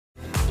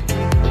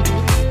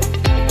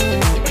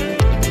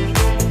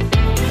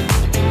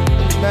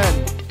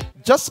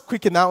Just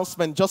quick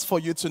announcement, just for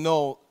you to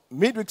know.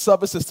 Midweek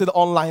service is still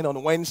online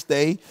on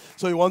Wednesday,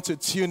 so you want to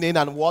tune in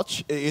and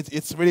watch.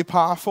 It's really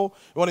powerful.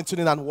 You want to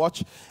tune in and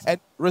watch. And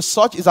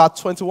Research is our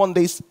 21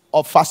 days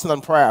of fasting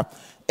and prayer.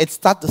 It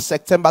starts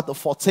September the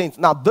 14th.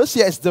 Now, this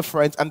year is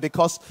different, and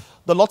because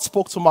the Lord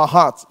spoke to my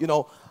heart,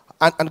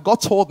 and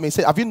God told me, he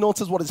said, have you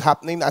noticed what is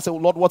happening? I said,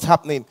 well, Lord, what's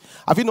happening?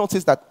 Have you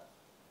noticed that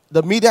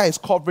the media is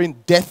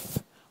covering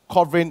death,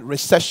 covering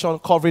recession,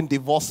 covering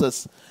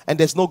divorces, and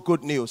there's no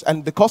good news?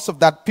 And because of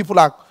that, people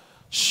are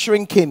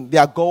shrinking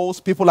their goals.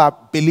 People are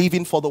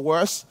believing for the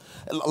worst.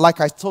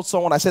 Like I told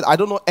someone, I said, I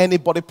don't know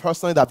anybody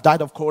personally that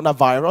died of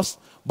coronavirus,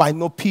 but I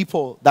know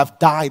people that have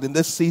died in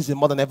this season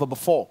more than ever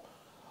before.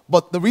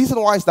 But the reason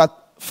why is that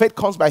faith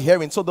comes by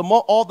hearing. So the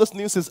more all this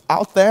news is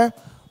out there,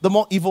 the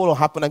more evil will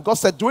happen. And God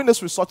said, during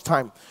this research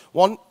time,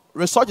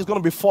 research is going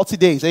to be 40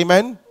 days.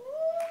 Amen?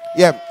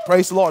 Yeah,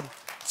 praise the Lord.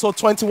 So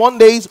 21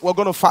 days, we're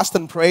going to fast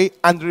and pray,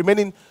 and the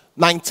remaining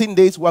 19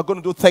 days, we're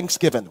going to do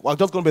Thanksgiving. We're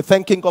just going to be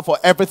thanking God for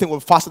everything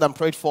we've fasted and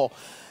prayed for.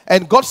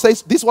 And God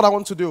says, this is what I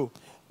want to do.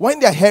 When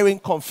they're hearing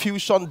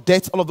confusion,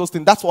 death, all of those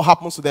things, that's what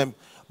happens to them.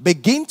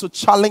 Begin to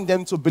challenge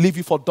them to believe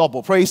you for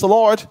double. Praise the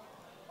Lord.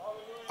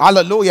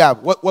 Hallelujah.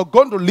 We're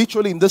going to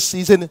literally in this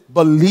season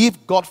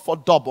believe God for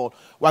double.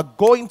 We're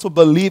going to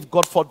believe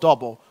God for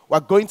double.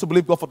 We're going to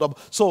believe God for double.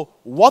 So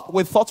what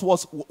we thought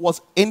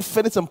was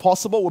infinite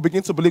impossible, we'll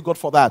begin to believe God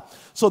for that.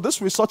 So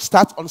this research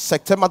starts on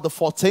September the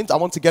 14th. I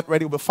want to get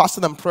ready. We'll be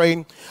fasting and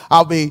praying.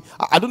 I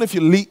don't know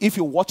if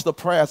you watch the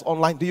prayers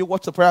online. Do you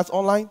watch the prayers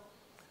online?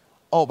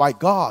 Oh my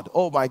God.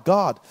 Oh my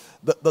God.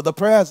 The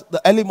prayers,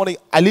 the early morning,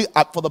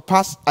 for the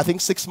past, I think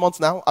 6 months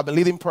now, I've been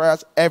leading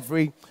prayers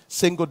every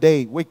single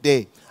day,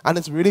 weekday. And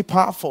it's really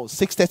powerful,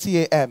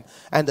 6:30 a.m.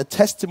 And the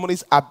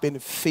testimonies have been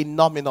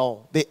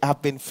phenomenal. They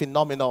have been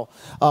phenomenal.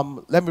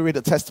 Let me read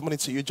a testimony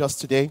to you just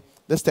today.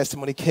 This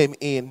testimony came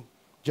in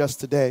just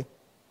today.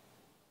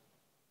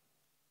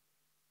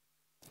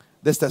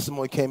 This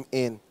testimony came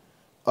in.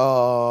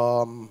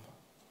 Where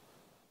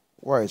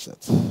is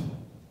it?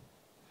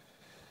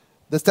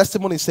 This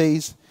testimony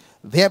says,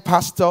 "Dear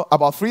Pastor,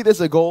 about 3 days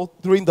ago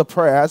during the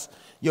prayers,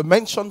 you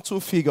mentioned two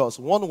figures.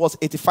 One was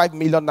 85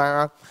 million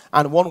naira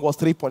and one was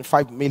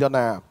 3.5 million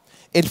naira.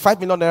 85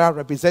 million naira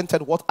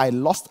represented what I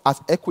lost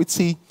as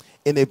equity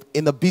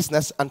in a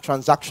business and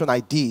transaction I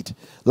did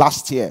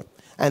last year.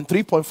 And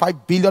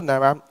 3.5 billion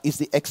naira is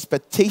the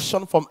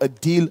expectation from a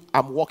deal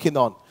I'm working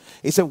on."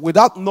 He said,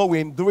 without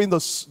knowing, during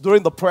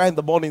the prayer in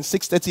the morning,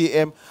 6:30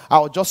 a.m., I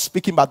was just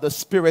speaking about the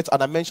Spirit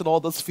and I mentioned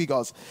all those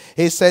figures.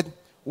 He said,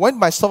 when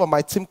myself and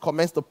my team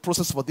commenced the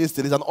process for this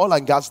deal, it's an oil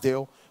and gas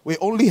deal. We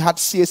only had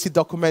CAC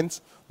documents,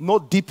 no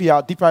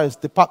DPR. DPR is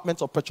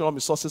Department of Petroleum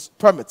Resources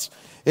permits.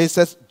 It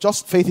says,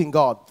 just faith in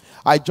God.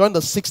 I joined the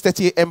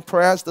 6:30 a.m.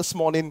 prayers this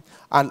morning,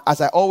 and as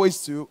I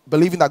always do,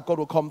 believing that God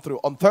will come through.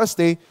 On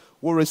Thursday,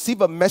 we'll receive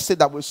a message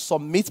that will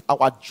submit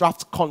our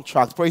draft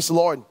contract. Praise the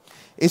Lord.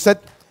 He said,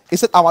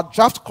 our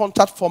draft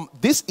contract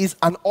this is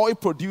an oil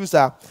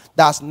producer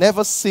that has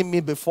never seen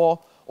me before,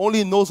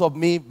 only knows of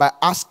me by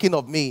asking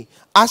of me,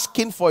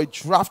 asking for a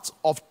draft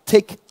of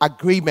take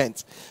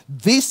agreement.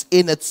 This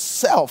in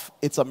itself,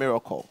 it's a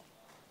miracle.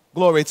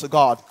 Glory to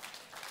God.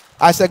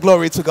 I said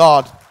glory to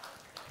God.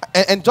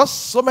 And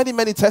just so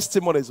many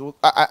testimonies.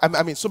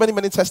 I mean, so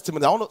many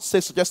testimonies. I want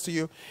to suggest to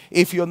you,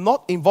 if you're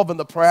not involved in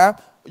the prayer,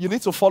 you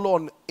need to follow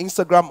on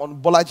Instagram on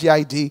Bolaji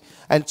ID.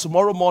 And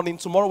tomorrow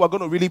we're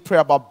going to really pray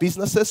about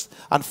businesses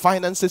and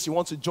finances. You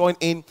want to join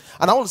in.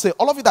 And I want to say,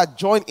 all of you that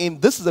join in,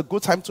 this is a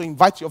good time to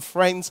invite your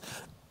friends.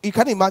 You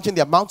can't imagine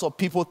the amount of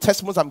people,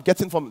 testimonies I'm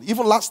getting from.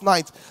 Even last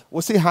night,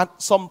 we had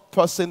some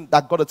person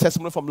that got a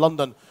testimony from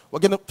London. We're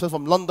getting a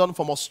from London,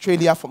 from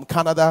Australia, from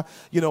Canada.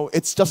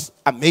 It's just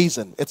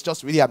amazing. It's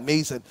just really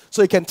amazing.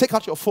 So you can take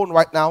out your phone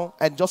right now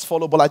and just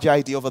follow Bolaji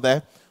ID over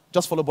there.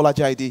 Just follow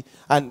Bolaji ID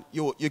and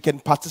you can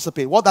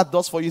participate. What that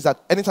does for you is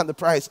that anytime the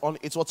prayer is on,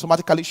 it will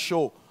automatically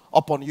show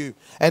up on you.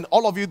 And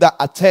all of you that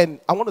attend,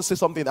 I want to say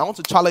something. I want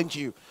to challenge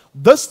you.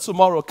 This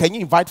tomorrow, can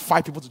you invite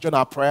 5 people to join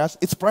our prayers?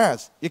 It's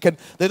prayers. They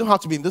don't have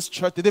to be in this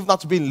church. They don't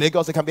have to be in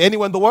Lagos. They can be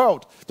anywhere in the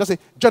world. Just say,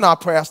 join our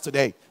prayers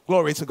today.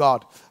 Glory to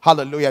God.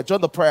 Hallelujah. Join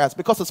the prayers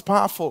because it's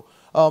powerful.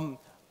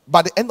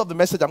 By the end of the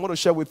message, I'm going to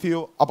share with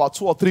you about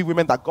 2 or 3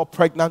 women that got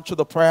pregnant through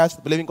the prayers,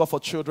 believing God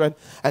for children,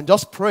 and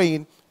just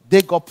praying.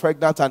 They got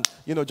pregnant, and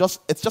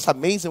it's just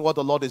amazing what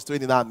the Lord is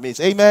doing in our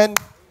midst. Amen.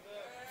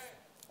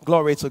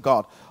 Glory to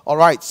God. All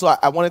right, so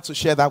I wanted to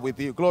share that with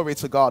you. Glory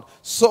to God.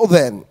 So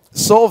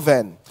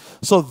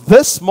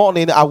this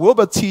morning I will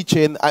be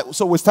teaching.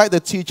 So we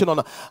started teaching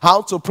on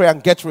how to pray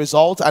and get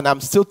results, and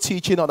I'm still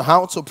teaching on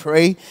how to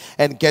pray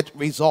and get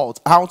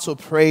results. How to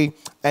pray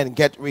and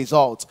get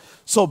results.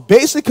 So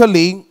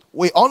basically,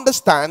 we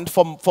understand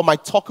from my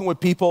talking with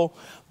people,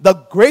 the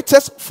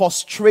greatest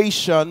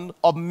frustration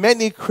of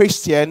many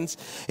Christians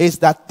is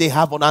that they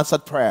have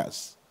unanswered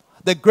prayers.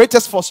 The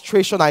greatest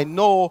frustration I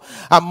know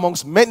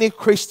amongst many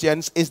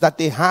Christians is that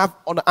they have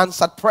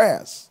unanswered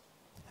prayers.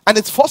 And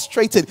it's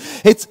frustrating.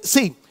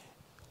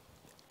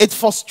 It's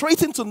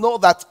frustrating to know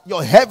that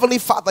your Heavenly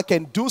Father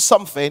can do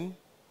something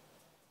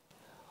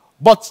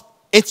But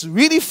it's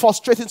really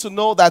frustrating to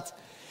know that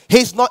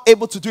he's not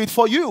able to do it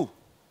for you.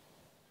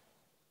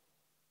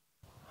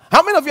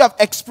 How many of you have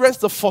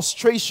experienced the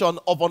frustration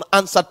of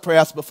unanswered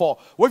prayers before?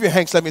 Wave your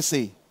hands, let me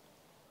see.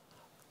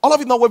 All of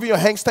you not waving your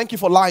hands, thank you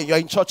for lying. You're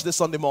in church this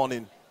Sunday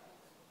morning.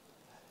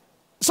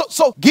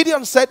 So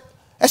Gideon said,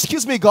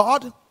 excuse me,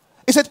 God.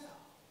 He said,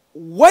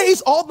 where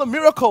is all the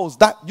miracles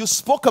that you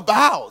spoke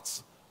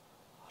about?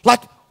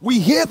 Like, we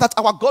hear that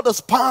our God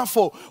is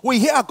powerful. We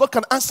hear our God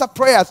can answer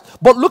prayers.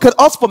 But look at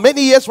us for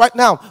many years right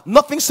now.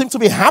 Nothing seems to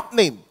be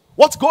happening.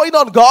 What's going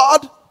on,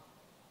 God?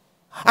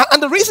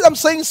 And the reason I'm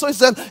saying so is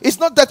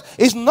that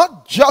it's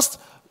not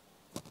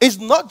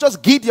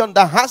just Gideon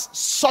that has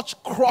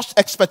such crushed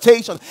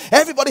expectation.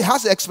 Everybody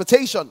has the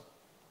expectation.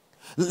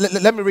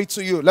 Let me read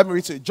to you.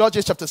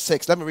 Judges chapter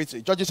 6. Let me read to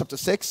you. Judges chapter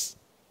 6.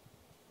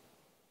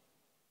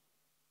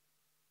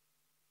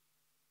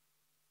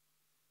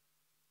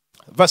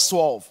 Verse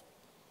 12.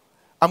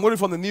 I'm going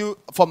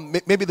from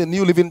maybe the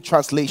New Living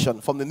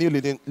Translation. From the New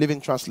Living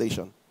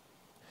Translation.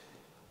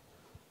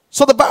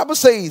 So the Bible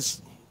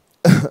says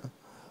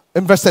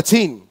in verse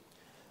 13,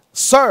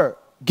 Sir,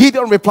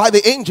 Gideon replied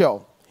the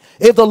angel,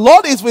 if the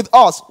Lord is with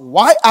us,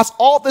 why has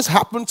all this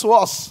happened to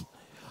us?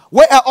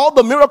 Where are all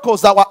the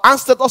miracles that were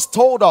ancestors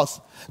told us?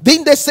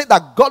 Didn't they say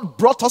that God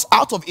brought us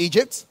out of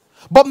Egypt?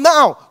 But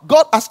now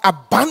God has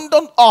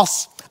abandoned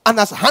us and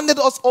has handed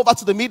us over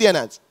to the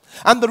Midianites.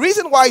 And the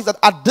reason why is that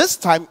at this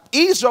time,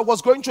 Israel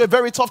was going through a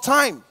very tough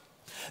time.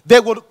 They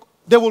would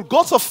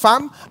go to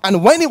farm,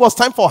 and when it was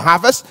time for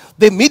harvest,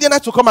 the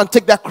Midianites would come and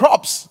take their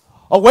crops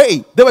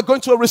away. They were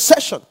going through a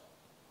recession.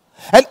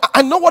 And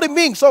I know what it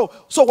means. So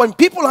when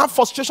people have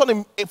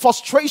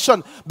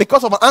frustration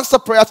because of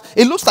unanswered prayers,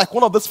 it looks like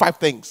one of these 5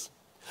 things.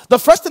 The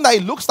first thing that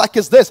it looks like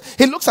is this.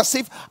 It looks as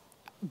if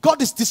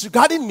God is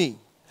disregarding me.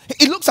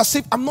 It looks as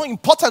if I'm not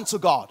important to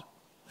God.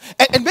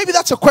 And maybe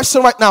that's your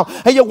question right now.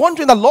 And you're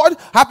wondering, the Lord,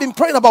 I've been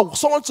praying about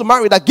someone to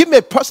marry. That give me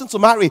a person to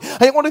marry.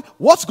 And you're wondering,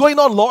 what's going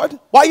on, Lord?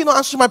 Why are you not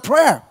answering my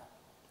prayer?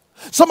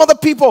 Some other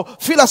people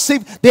feel as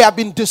if they have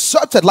been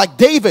deserted, like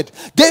David.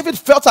 David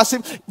felt as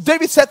if,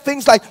 David said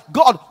things like,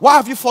 God, why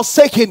have you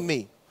forsaken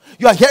me?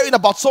 You are hearing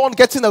about someone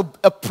getting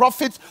a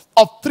profit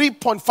of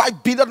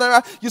 3.5 billion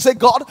naira. You say,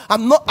 God,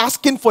 I'm not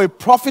asking for a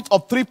profit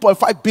of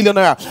 3.5 billion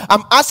naira.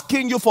 I'm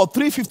asking you for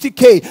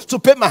 350K to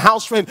pay my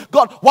house rent.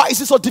 God, why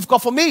is it so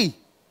difficult for me?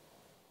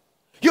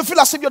 You feel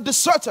as if you're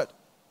deserted.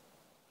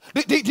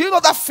 Do you know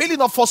that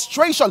feeling of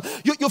frustration?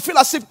 You feel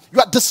as if you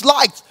are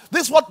disliked.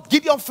 This is what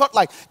Gideon felt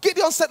like.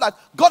 Gideon said that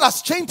God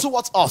has changed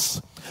towards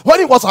us. When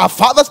he was our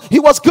fathers, he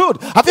was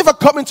good. Have you ever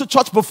come into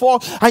church before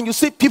and you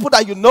see people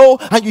that you know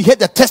and you hear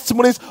the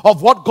testimonies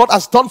of what God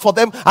has done for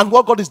them and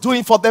what God is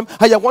doing for them,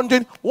 and you're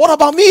wondering, what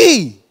about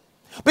me?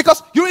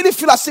 Because you really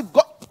feel as if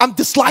I'm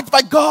disliked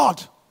by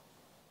God.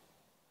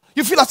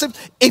 You feel as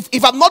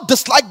if I'm not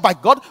disliked by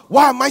God,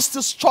 why am I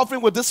still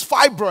struggling with this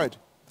fibroid?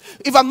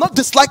 If I'm not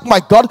disliked by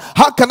God,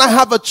 how can I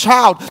have a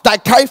child that I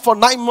carry for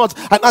 9 months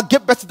and I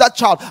give birth to that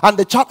child and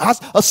the child has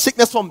a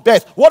sickness from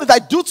birth? What did I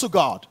do to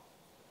God?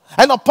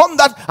 And upon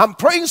that, I'm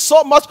praying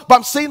so much, but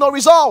I'm seeing no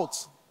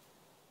results.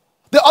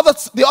 The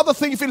other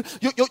thing,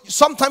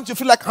 sometimes you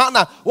feel like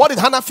Hannah. What did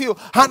Hannah feel?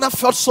 Hannah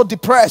felt so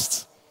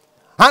depressed.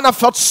 Hannah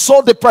felt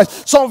so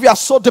depressed. Some of you are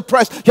so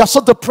depressed. You are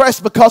so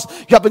depressed because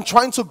you have been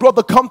trying to grow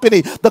the company.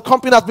 The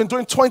company has been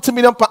doing 20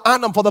 million per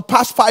annum for the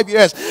past 5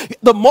 years.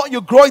 The more you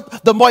grow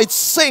it, the more it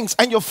sinks,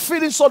 and you're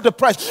feeling so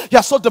depressed. You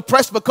are so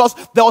depressed because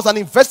there was an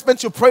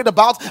investment you prayed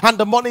about and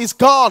the money is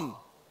gone.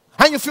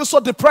 And you feel so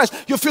depressed.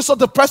 You feel so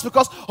depressed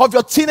because of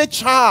your teenage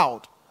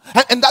child.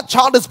 And that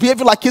child is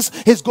behaving like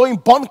he's going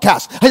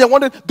bonkers. And you're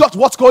wondering, God,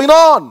 what's going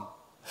on?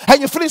 And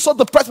you're feeling so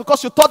depressed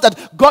because you thought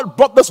that God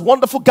brought this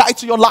wonderful guy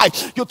to your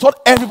life. You thought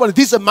everybody,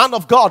 this is a man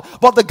of God.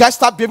 But the guy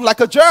started behaving like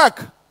a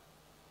jerk.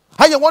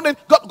 And you're wondering,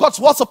 God,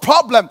 what's the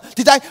problem?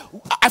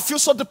 I feel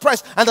so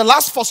depressed. And the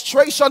last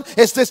frustration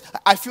is this: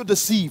 I feel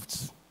deceived.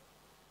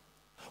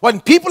 When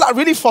people are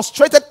really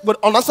frustrated with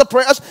unanswered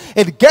prayers,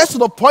 it gets to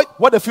the point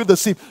where they feel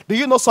deceived. Do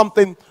you know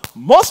something?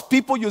 Most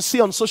people you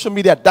see on social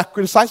media that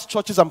criticize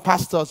churches and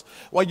pastors,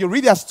 when you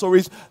read their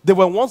stories, they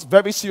were once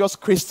very serious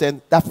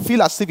Christians that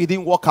feel as if it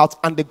didn't work out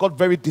and they got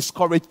very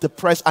discouraged,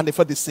 depressed, and they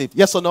felt deceived.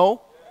 Yes or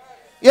no?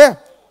 Yeah.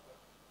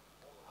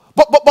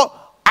 But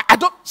I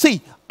don't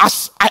see.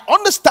 As I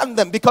understand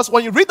them, because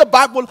when you read the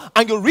Bible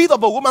and you read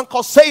of a woman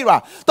called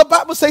Sarah, the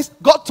Bible says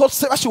God told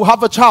Sarah she will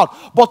have a child,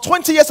 but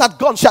 20 years had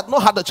gone, she had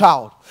not had a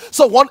child.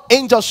 So one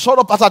angel showed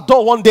up at her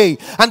door one day,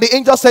 and the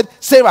angel said,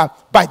 Sarah,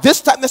 by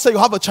this time they say you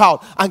have a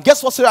child. And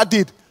guess what Sarah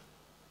did?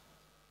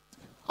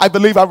 I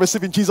believe I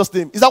receive in Jesus'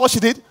 name. Is that what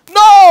she did?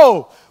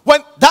 No!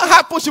 When that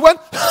happened, she went,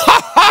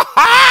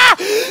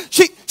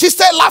 she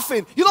started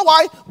laughing. You know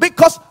why?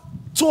 Because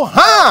to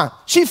her,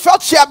 she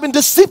felt she had been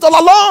deceived all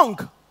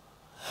along.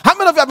 How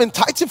many of you have been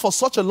tithing for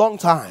such a long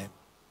time?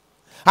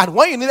 And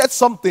when you needed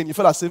something, you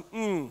felt as if,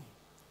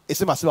 it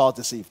seemed as if I was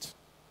deceived.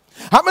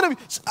 How many of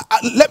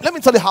you, let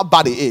me tell you how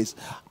bad it is.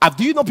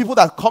 Do you know people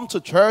that come to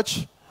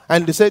church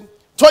and they say,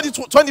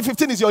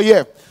 2015 is your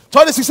year.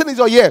 2016 is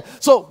your year.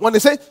 So when they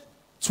say,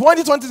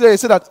 2020, they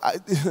say that,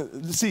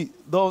 see,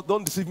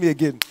 don't deceive me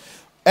again.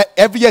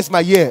 Every year is my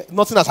year.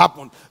 Nothing has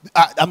happened.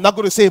 I'm not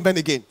going to say amen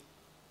again.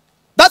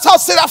 That's how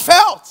Sarah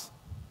felt.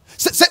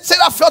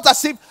 Sarah felt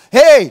as if,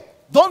 hey,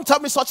 don't tell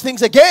me such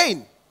things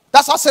again.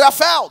 That's how Sarah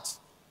felt.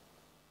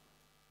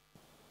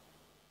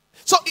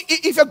 So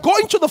if you're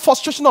going through the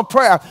frustration of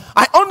prayer,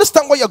 I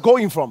understand where you're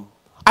going from.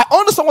 I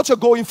understand what you're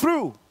going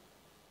through.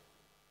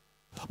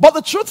 But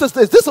the truth is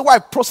this. This is why I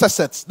process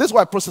it. This is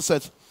why I process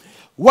it.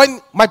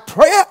 When my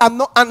prayer are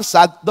not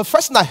answered, the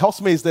first thing that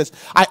helps me is this.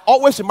 I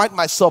always remind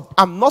myself,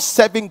 I'm not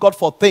serving God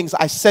for things.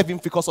 I serve Him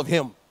because of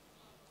Him.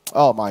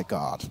 Oh my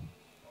God.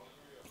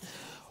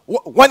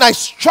 When I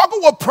struggle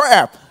with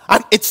prayer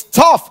and it's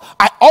tough,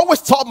 I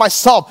always tell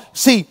myself,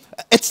 see,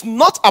 it's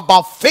not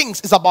about things,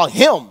 it's about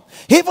Him.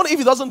 Even if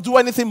He doesn't do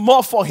anything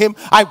more for Him,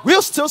 I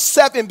will still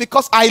serve Him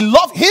because I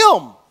love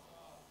Him.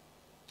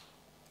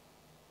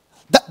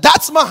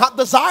 That's my heart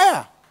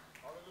desire. Hallelujah.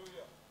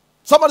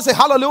 Somebody say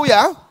hallelujah.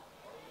 Hallelujah.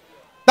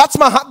 That's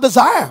my heart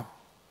desire.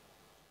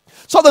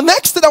 So the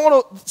next thing I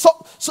want to,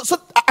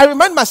 so I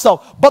remind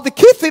myself, but the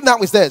key thing now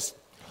is this.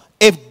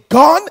 If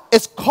God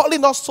is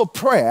calling us to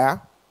prayer,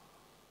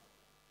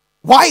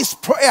 why is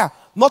prayer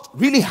not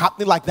really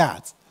happening like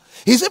that?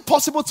 Is it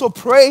possible to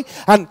pray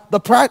and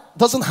the prayer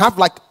doesn't have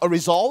like a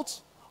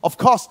result? Of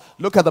course,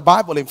 look at the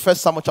Bible in 1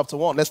 Samuel chapter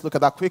 1. Let's look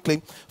at that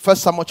quickly. 1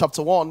 Samuel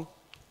chapter 1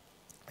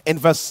 in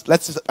verse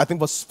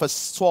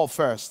 12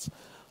 first.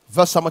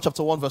 1 Samuel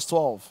chapter 1 verse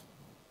 12.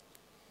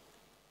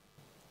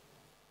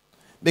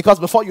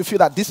 Because before you feel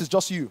that this is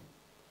just you.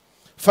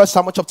 1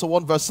 Samuel chapter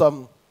 1 verse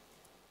 7.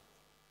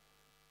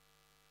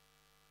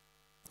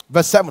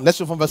 Let's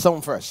read from verse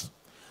 7 first.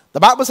 The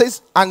Bible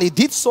says, and he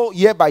did so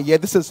year by year.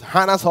 This is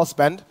Hannah's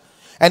husband.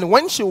 And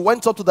when she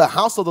went up to the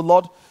house of the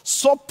Lord,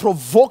 so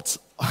provoked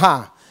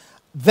her.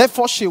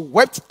 Therefore she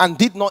wept and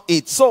did not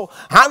eat. So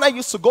Hannah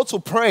used to go to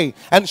pray.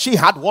 And she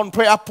had one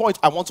prayer point.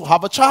 I want to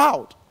have a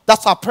child.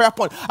 That's our prayer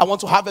point. I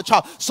want to have a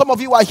child. Some of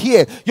you are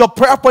here. Your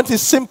prayer point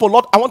is simple.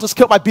 Lord, I want to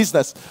scale my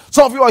business.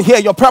 Some of you are here.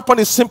 Your prayer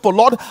point is simple.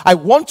 Lord, I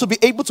want to be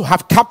able to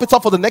have capital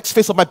for the next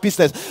phase of my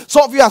business.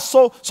 Some of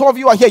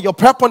you are here. Your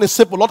prayer point is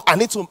simple. Lord, I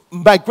need to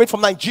migrate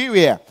from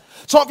Nigeria.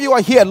 Some of you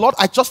are here. Lord,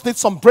 I just need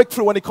some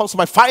breakthrough when it comes to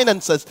my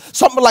finances.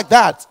 Something like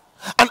that.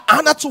 And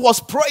Anna too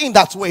was praying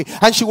that way.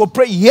 And she would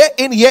pray year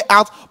in, year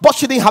out. But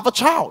she didn't have a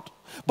child.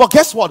 But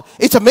guess what?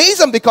 It's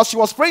amazing because she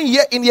was praying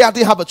year in, year out,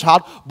 didn't have a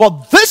child.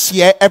 But this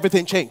year,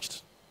 everything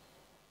changed.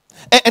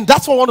 And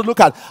that's what I want to look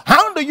at.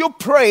 How do you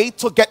pray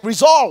to get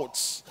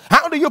results?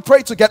 How do you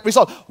pray to get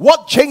results?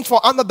 What changed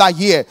for Anna that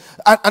year?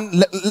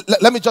 And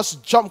let me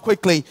just jump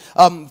quickly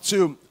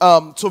to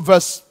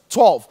verse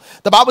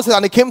 12. The Bible says,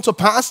 and it came to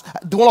pass,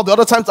 one of the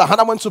other times that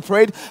Hannah went to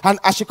pray, and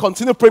as she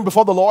continued praying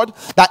before the Lord,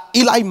 that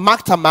Eli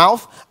marked her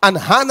mouth, and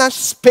Hannah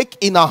spake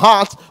in her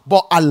heart,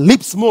 but her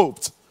lips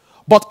moved.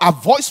 But her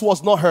voice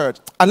was not heard.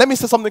 And let me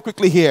say something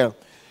quickly here.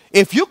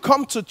 If you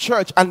come to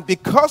church and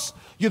because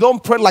you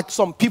don't pray like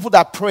some people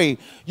that pray,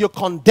 you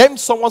condemn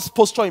someone's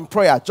posture in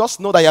prayer,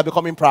 just know that you are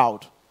becoming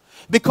proud.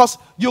 Because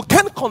you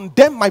can't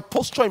condemn my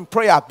posture in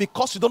prayer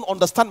because you don't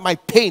understand my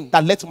pain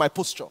that led to my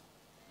posture.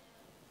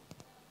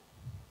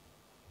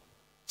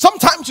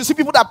 Sometimes you see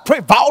people that pray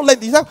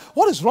violently. You say,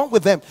 what is wrong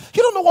with them?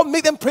 You don't know what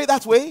made them pray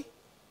that way.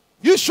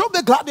 You should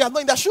be glad they are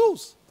not in their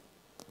shoes.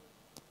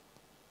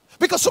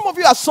 Because some of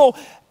you are so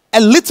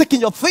elitic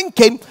in your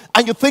thinking,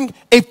 and you think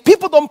if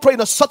people don't pray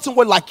in a certain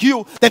way like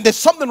you, then there's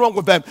something wrong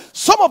with them.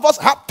 Some of us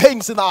have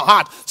pains in our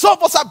heart. Some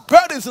of us have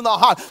burdens in our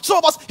heart. Some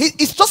of us,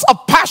 it's just a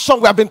passion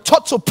we have been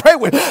taught to pray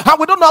with, and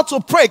we don't know how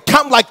to pray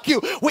calm like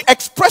you. We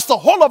express the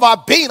whole of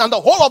our being and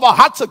the whole of our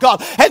heart to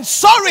God. And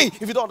sorry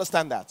if you don't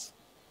understand that.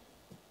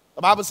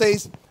 The Bible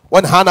says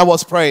when Hannah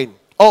was praying,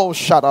 oh,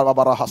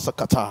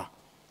 Shadarabarahasakata.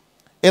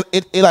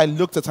 Eli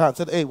looked at her and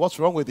said, hey, what's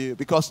wrong with you?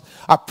 Because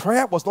our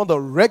prayer was not the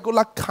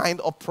regular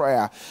kind of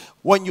prayer.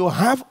 When you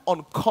have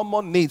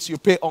uncommon needs, you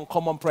pray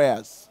uncommon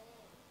prayers.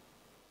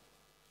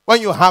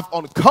 When you have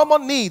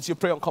uncommon needs, you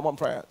pray uncommon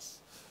prayers.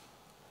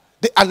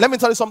 And let me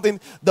tell you something.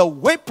 The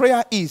way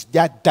prayer is,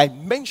 there are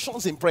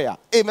dimensions in prayer.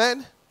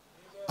 Amen?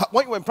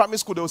 When you were in primary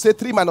school, they will say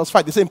 3 minus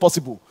 5. They say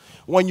impossible.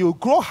 When you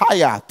grow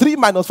higher, 3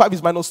 minus 5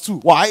 is minus 2.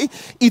 Why?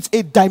 It's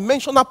a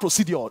dimensional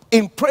procedure.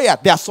 In prayer,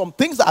 there are some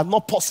things that are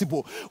not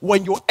possible.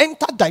 When you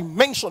enter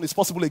dimension, it's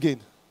possible again.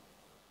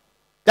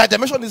 That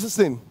dimension is this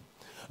thing.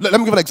 Let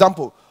me give an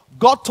example.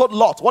 God told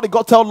Lot. What did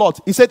God tell Lot?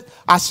 He said,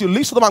 as you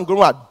leave Sodom and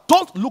Gomorrah,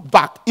 don't look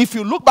back. If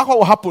you look back, what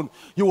will happen?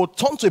 You will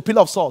turn to a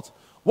pillar of salt.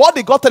 What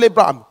did God tell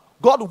Abraham?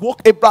 God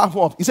woke Abraham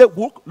up. He said,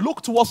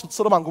 look towards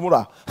Sodom and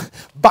Gomorrah.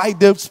 By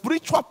the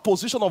spiritual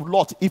position of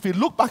Lot, if he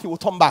looked back, he would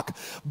turn back.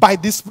 By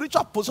the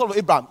spiritual position of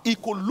Abraham, he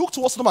could look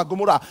towards Sodom and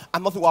Gomorrah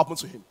and nothing will happen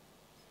to him.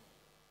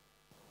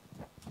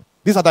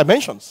 These are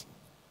dimensions.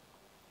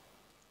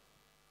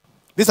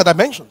 These are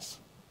dimensions.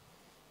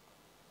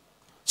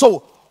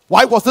 So,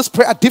 why was this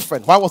prayer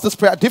different? Why was this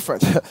prayer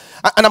different?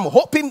 And I'm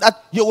hoping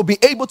that you will be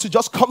able to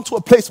just come to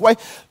a place where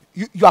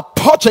you are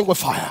purging with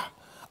fire.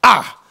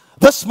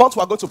 This month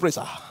we are going to pray,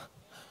 sir.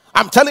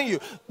 I'm telling you,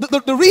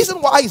 the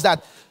reason why is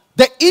that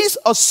There is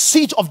a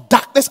siege of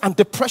darkness and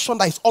depression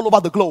that is all over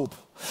the globe.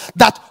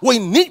 That we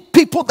need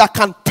people that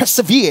can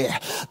persevere,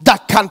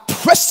 that can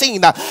press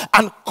in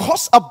and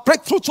cause a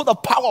breakthrough through the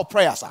power of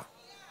prayer, sir.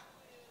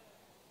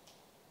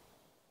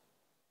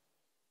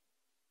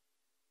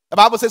 The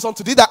Bible says,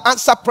 unto thee that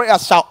answer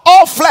prayers shall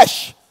all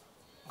flesh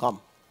come.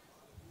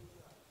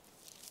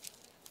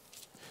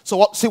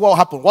 So see what will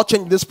happen. What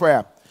changed this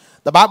prayer?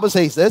 The Bible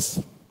says this.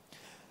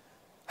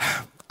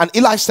 And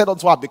Eli said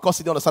unto her, because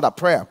he didn't understand that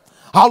prayer,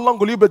 how long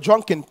will you be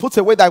drunken? Put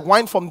away thy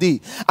wine from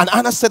thee. And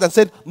Anna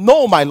said,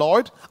 no, my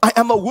Lord, I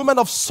am a woman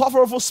of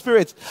sorrowful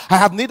spirit. I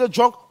have neither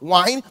drunk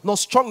wine nor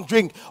strong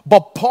drink,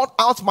 but poured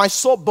out my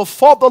soul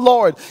before the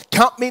Lord.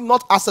 Count me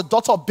not as a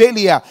daughter of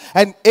Belial.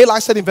 And Eli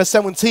said in verse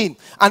 17,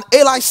 and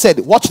Eli said,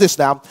 watch this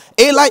now.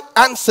 Eli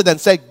answered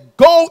and said,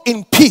 go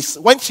in peace.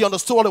 When she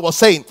understood what he was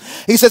saying,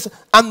 he says,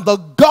 and the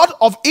God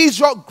of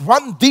Israel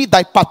grant thee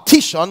thy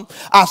petition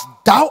as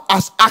thou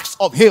hast asked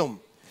of him.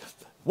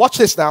 Watch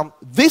this now.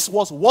 This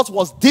was what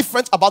was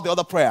different about the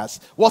other prayers.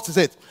 What is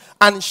it?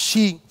 And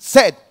she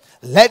said,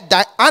 let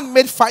thy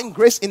handmaid find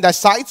grace in thy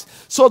sight.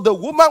 So the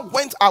woman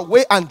went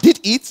away and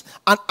did it,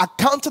 and her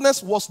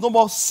countenance was no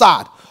more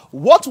sad.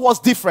 What was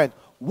different?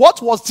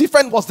 What was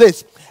different was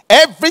this.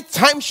 Every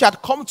time she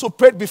had come to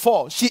pray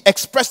before, she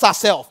expressed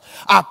herself.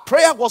 Her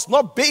prayer was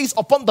not based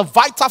upon the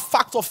vital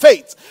fact of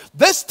faith.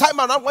 This time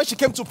around, when she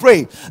came to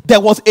pray, there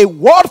was a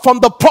word from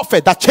the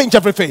prophet that changed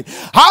everything.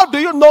 How do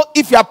you know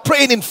if you are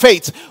praying in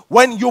faith?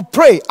 When you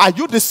pray, are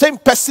you the same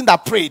person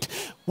that prayed?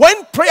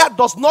 When prayer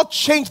does not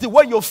change the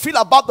way you feel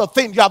about the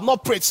thing, you have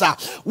not prayed, sir.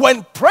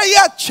 When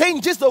prayer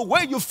changes the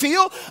way you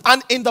feel,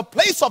 and in the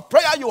place of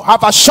prayer you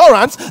have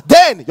assurance,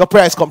 then your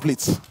prayer is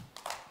complete.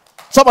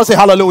 Someone say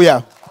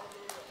hallelujah.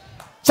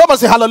 Someone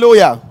say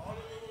hallelujah.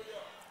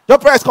 Your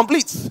prayer is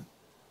complete.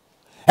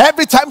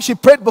 Every time she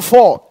prayed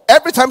before,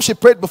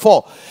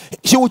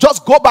 she would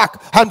just go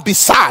back and be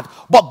sad.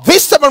 But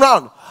this time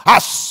around,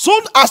 as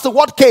soon as the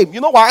word came,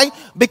 you know why?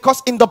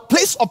 Because in the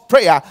place of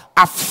prayer,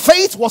 our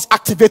faith was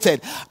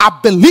activated. Our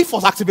belief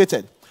was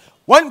activated.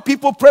 When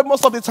people pray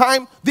most of the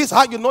time, this is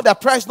how you know their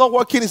prayer is not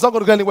working, it's not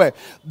going to go anywhere.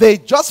 They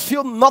just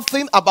feel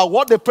nothing about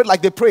what they prayed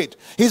like they prayed.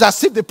 It's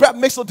as if the prayer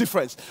makes no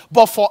difference.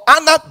 But for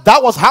Anna,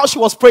 that was how she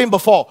was praying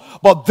before.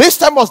 But this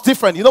time was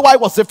different. You know why it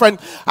was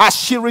different? As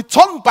she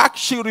returned back,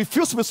 she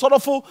refused to be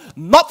sorrowful.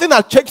 Nothing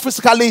had changed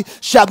physically.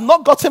 She had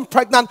not gotten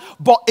pregnant.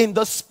 But in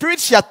the spirit,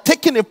 she had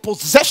taken a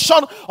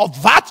possession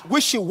of that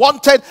which she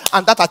wanted,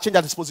 and that had changed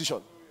her disposition.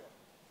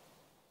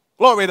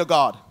 Glory to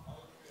God.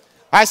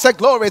 I said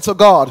glory to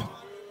God.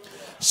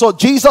 So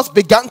Jesus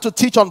began to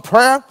teach on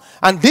prayer,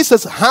 and this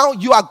is how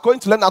you are going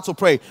to learn how to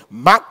pray.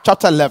 Mark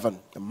chapter 11.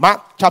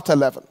 Mark chapter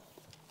 11.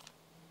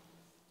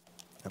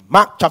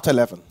 Mark chapter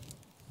 11.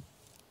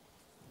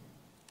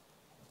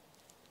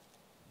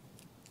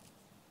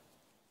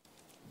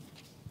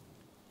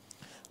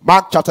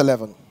 Mark chapter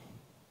 11.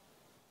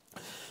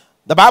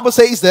 The Bible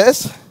says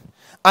this,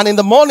 and in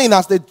the morning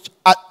as they,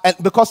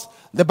 because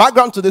the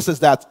background to this is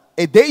that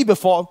a day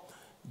before,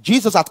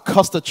 Jesus had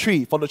cursed a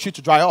tree for the tree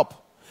to dry up.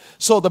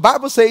 So the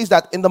Bible says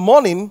that in the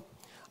morning,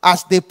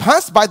 as they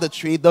passed by the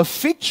tree, the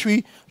fig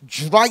tree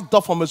dried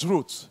up from its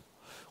roots.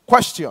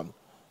 Question: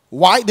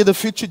 why did the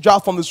fig tree dry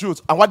up from its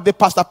roots? And why did they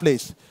pass that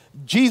place?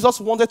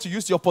 Jesus wanted to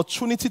use the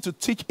opportunity to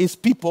teach his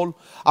people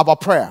about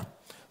prayer.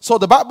 So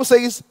the Bible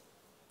says,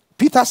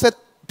 Peter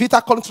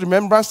calling to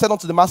remembrance, said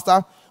unto the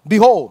master,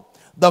 behold,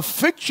 the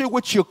fig tree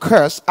which you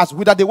cursed has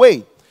withered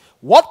away.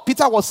 What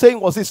Peter was saying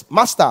was this: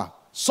 Master,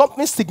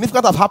 something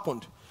significant has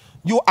happened.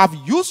 You have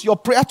used your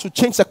prayer to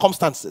change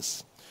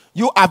circumstances.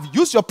 You have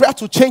used your prayer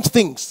to change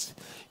things.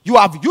 You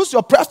have used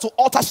your prayer to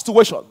alter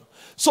situation.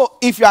 So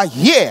if you are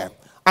here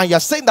and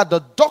you're saying that the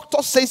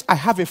doctor says I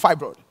have a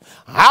fibroid,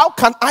 how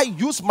can I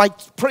use my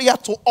prayer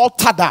to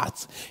alter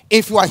that?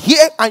 If you are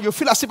here and you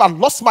feel as if I've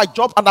lost my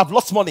job and I've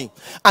lost money,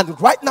 and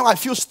right now I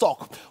feel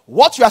stuck,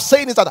 what you are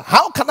saying is that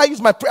how can I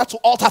use my prayer to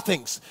alter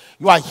things?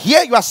 You are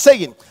here, you are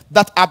saying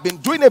that I've been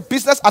doing a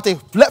business at a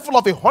level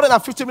of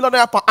 150 million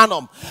naira per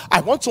annum. I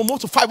want to move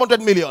to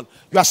 500 million.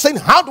 You are saying,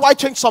 how do I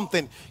change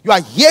something? You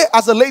are here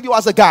as a lady or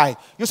as a guy.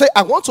 You say,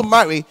 I want to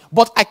marry,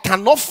 but I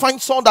cannot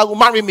find someone that will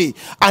marry me.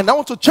 And I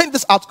want to change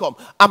this outcome.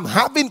 I'm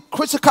having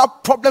critical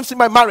problems in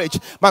my marriage.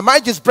 My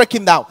marriage is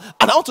breaking down,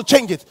 and I want to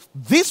change it.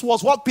 This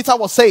was what Peter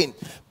was saying.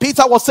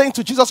 Peter was saying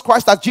to Jesus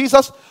Christ that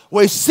Jesus,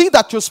 we see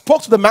that you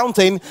spoke to the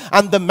mountain,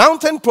 and the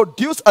mountain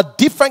produced a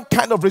different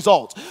kind of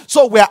result.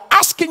 So we are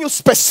asking you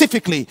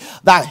specifically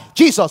that,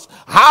 Jesus,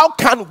 how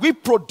can we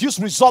produce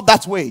result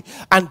that way?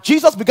 And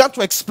Jesus began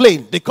to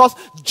explain, because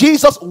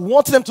Jesus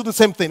wanted them to do the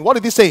same thing. What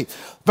did he say?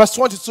 Verse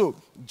 22.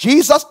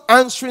 Jesus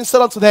answering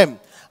said unto them,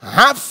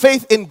 have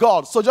faith in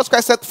God. So just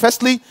Christ said,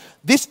 firstly,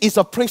 this is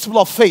a principle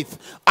of faith.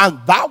 And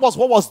that was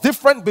what was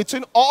different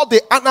between all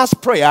the Anna's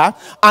prayer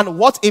and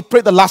what he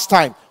prayed the last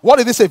time. What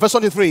did he say? Verse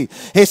 23.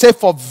 He said,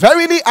 for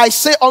verily I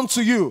say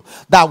unto you,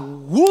 that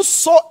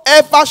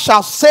whosoever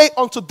shall say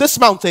unto this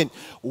mountain,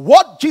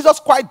 what Jesus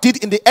Christ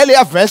did in the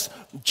earlier verse,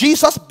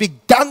 Jesus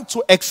began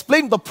to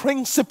explain the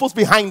principles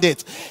behind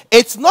it.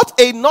 It's not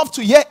enough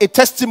to hear a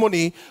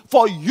testimony.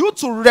 For you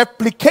to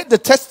replicate the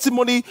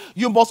testimony,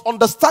 you must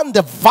understand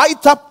the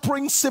vital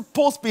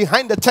principles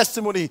behind the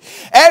testimony.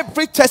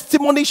 Every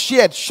testimony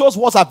shared shows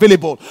what's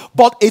available,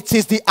 but it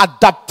is the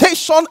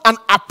adaptation and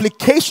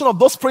application of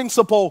those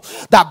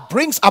principles that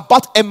brings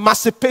about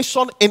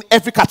emancipation in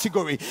every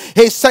category.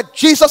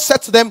 Jesus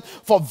said to them,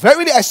 for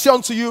verily I say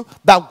unto you,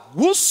 that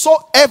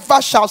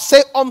whosoever shall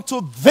say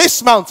unto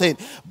this mountain,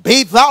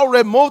 be thou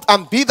removed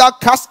and be thou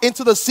cast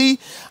into the sea,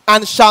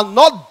 and shall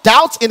not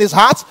doubt in his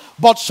heart,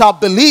 but shall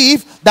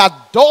believe that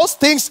those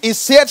things he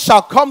said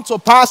shall come to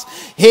pass,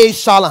 he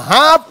shall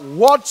have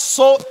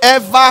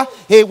whatsoever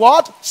he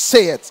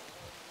saith.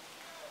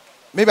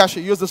 Maybe I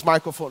should use this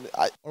microphone.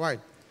 All right.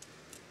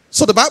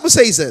 So the Bible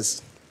says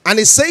this, and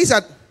it says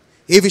that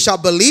if he shall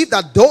believe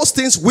that those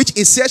things which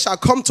he said shall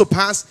come to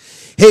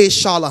pass, he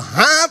shall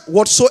have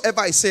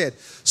whatsoever he said.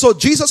 So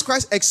Jesus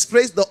Christ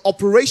expressed the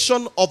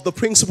operation of the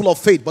principle of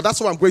faith. But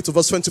that's why I'm going to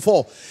verse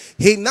 24.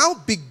 He now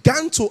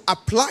began to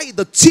apply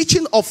the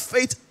teaching of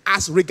faith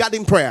as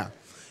regarding prayer.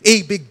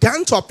 He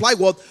began to apply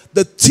what?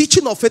 The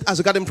teaching of faith as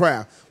regarding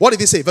prayer. What did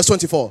he say? Verse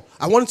 24.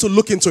 I want you to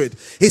look into it.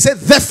 He said,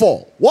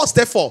 therefore. What's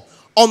therefore?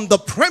 On the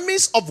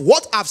premise of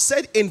what I've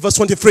said in verse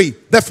 23.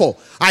 Therefore,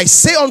 I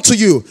say unto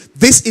you,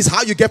 this is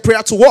how you get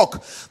prayer to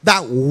work.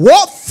 That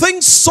what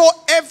things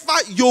soever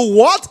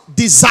you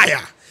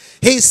desire.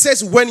 He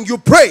says, when you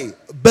pray,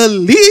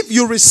 believe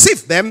you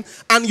receive them,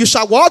 and you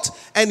shall what?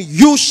 And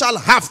you shall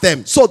have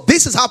them. So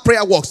this is how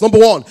prayer works. Number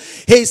one,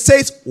 he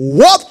says,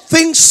 what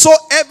things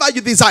soever you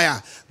desire.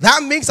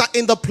 That means that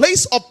in the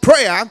place of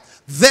prayer,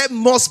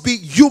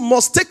 you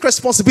must take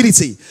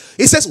responsibility.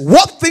 He says,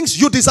 what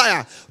things you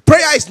desire.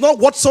 Prayer is not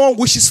what someone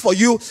wishes for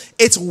you.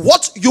 It's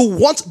what you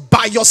want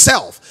by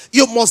yourself.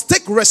 You must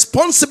take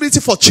responsibility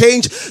for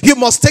change. You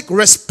must take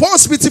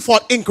responsibility for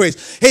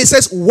increase. He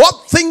says,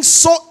 what things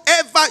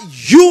soever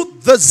you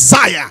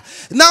desire.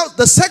 Now,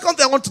 the second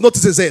thing I want to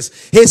notice is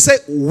this. He said,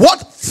 what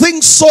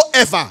things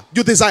soever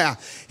you desire.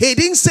 He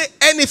didn't say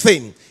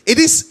anything. He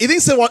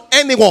didn't say what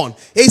anyone.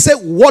 He said,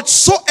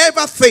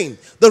 whatsoever thing.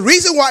 The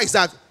reason why is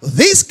that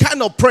this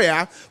kind of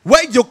prayer,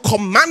 where you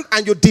command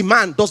and you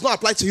demand, does not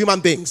apply to human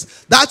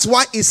beings. That's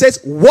why it says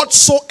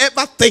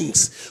whatsoever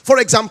things. For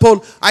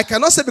example, I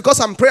cannot say because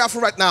I'm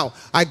prayerful right now,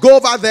 I go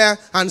over there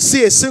and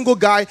see a single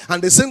guy,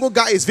 and the single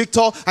guy is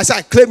Victor. I say,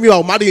 I claim you,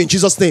 I'll marry you in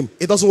Jesus' name.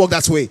 It doesn't work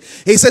that way.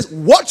 He says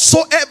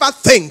whatsoever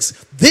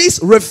things.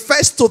 This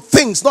refers to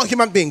things, not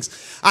human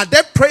beings. Are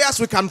there prayers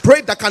we can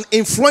pray that can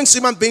influence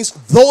human beings?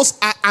 Those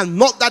are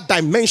not that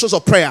dimensions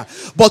of prayer.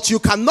 But you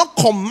cannot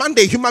command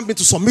a human being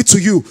to submit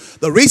to you.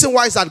 The reason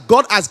why is that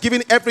God has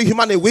given every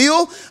human a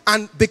will,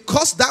 and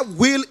because that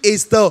will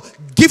is the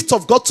gift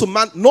of God to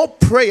man, no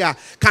prayer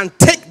can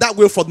take that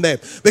will from them.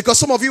 Because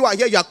some of you are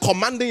here, you are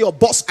commanding your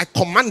boss. I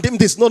command him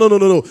this. No.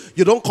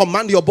 You don't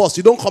command your boss.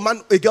 You don't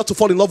command a girl to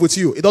fall in love with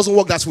you. It doesn't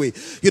work that way.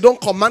 You don't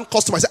command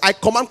customers. I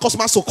command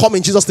customers to come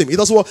in Jesus' name. It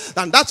doesn't work.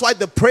 And that's why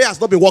the prayer has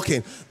not been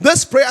working.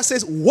 This prayer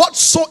says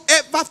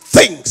whatsoever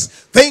things.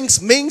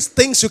 Things means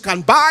things you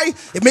can buy.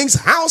 It means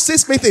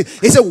houses. It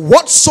says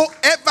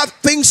whatsoever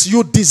things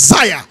you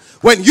desire.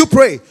 When you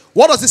pray,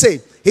 what does it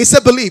say? He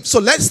said believe. So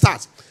let's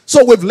start.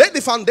 So we've laid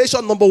the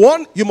foundation. Number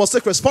one, you must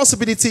take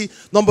responsibility.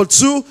 Number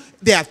two,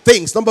 there are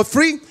things. Number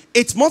three,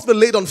 it must be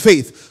laid on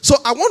faith. So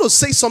I want to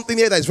say something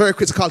here that is very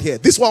critical here.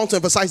 This is what I want to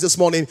emphasize this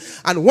morning.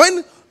 And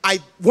when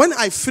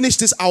I finish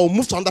this, I will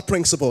move to another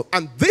principle.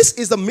 And this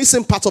is the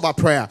missing part of our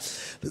prayer.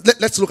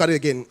 Let's look at it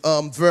again.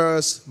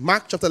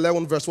 Mark chapter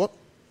 11, verse what?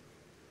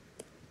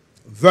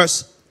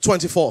 Verse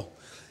 24.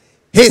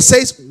 He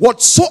says,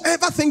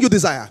 whatsoever thing you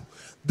desire.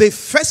 The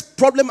first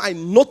problem I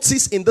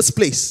notice in this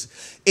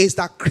place is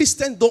that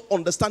Christians don't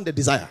understand the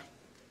desire.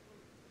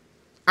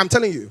 I'm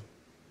telling you.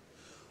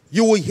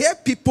 You will hear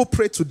people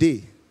pray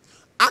today.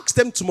 Ask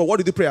them tomorrow, what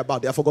did you pray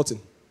about? They have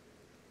forgotten.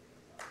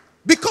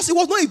 Because it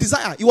was not a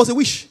desire, it was a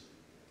wish.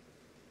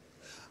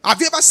 Have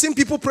you ever seen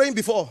people praying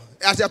before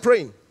as they are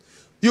praying?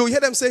 You will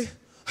hear them say,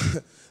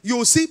 you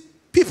will see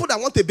people that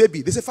want a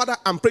baby. They say, Father,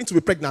 I'm praying to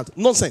be pregnant.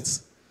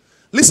 Nonsense.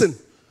 Listen,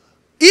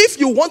 if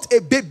you want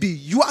a baby,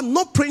 you are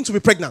not praying to be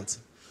pregnant.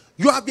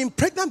 You have been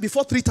pregnant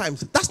before 3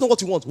 times. That's not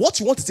what you want. What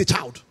you want is a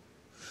child.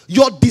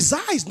 Your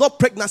desire is not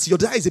pregnancy. Your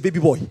desire is a baby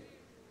boy.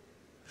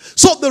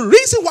 So the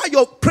reason why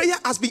your prayer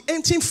has been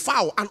emptying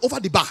foul and over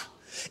the bar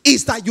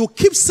is that you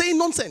keep saying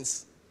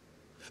nonsense.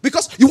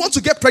 Because you want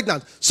to get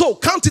pregnant. So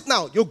count it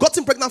now. You've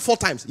gotten pregnant 4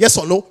 times. Yes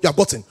or no? You have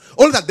gotten.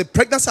 Only that the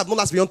pregnancy have not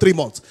lasted beyond 3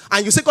 months.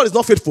 And you say God is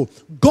not faithful.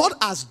 God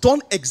has done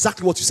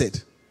exactly what you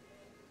said.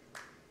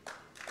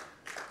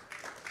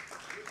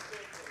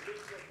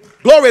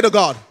 Glory to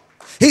God.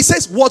 He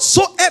says,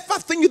 whatsoever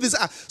thing you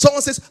desire.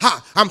 Someone says,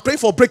 I'm praying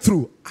for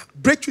breakthrough.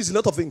 Breakthrough is a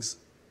lot of things.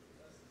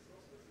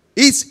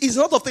 It's a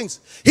lot of things.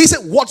 He said,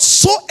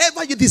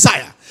 whatsoever you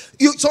desire.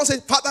 Someone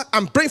says, Father,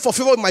 I'm praying for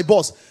favor with my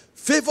boss.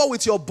 Favor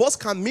with your boss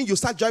can mean you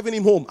start driving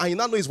him home and you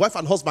now know his wife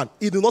and husband.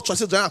 He do not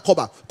trust you to drive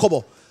a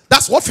Kobo.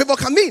 That's what favor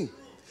can mean.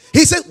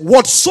 He said,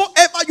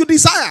 whatsoever you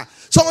desire.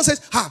 Someone says,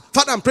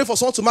 Father, I'm praying for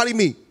someone to marry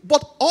me.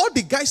 But all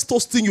the guys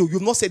toasting you,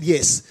 you've not said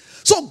yes.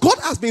 So God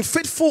has been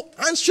faithful,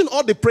 answering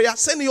all the prayer,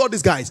 sending you all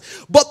these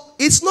guys. But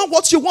it's not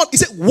what you want. He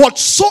said,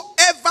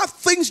 whatsoever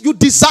things you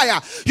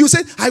desire. You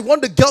said, I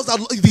want the girl that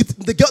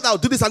will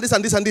do this and this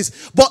and this and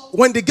this. But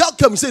when the girl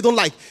comes, you say you don't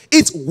like.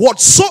 It's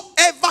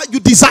whatsoever you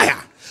desire.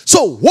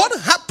 So what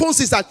happens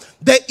is that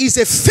there is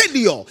a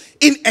failure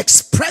in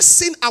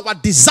expressing our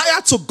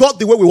desire to God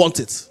the way we want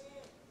it.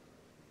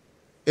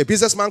 A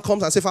businessman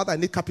comes and says, Father, I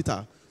need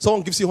capital.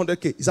 Someone gives you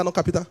 100K. Is that not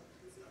capital?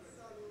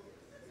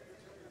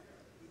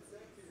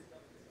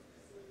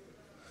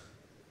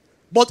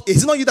 But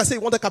it's not you that say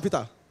you want the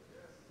capital.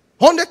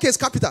 100K is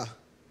capital.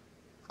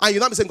 And you're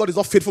not saying God is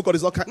not faithful, God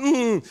is not kind.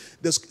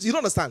 You don't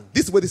understand.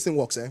 This is the way this thing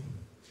works.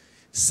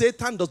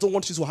 Satan doesn't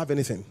want you to have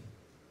anything.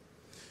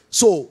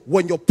 So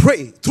when you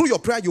pray, through your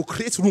prayer, you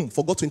create room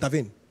for God to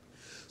intervene.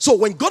 So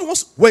when God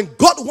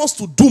wants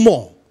to do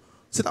more,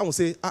 Satan will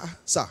say,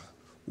 sir,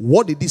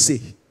 what did he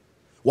say?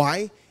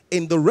 Why?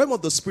 In the realm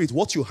of the spirit,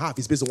 what you have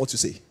is based on what you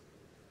say.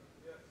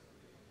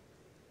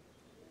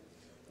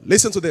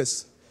 Listen to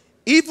this.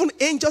 Even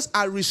angels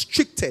are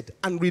restricted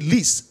and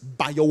released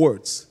by your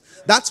words.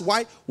 That's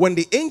why when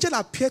the angel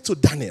appeared to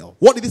Daniel,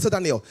 what did he say to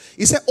Daniel?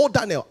 He said, oh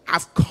Daniel,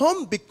 I've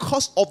come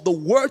because of the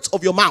words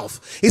of your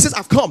mouth. He says,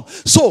 I've come.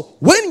 So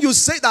when you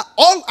say that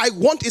all I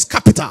want is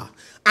capital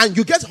and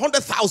you get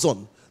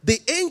 100,000, the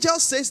angel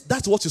says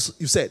that's what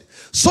you said.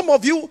 Some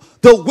of you,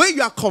 the way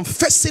you are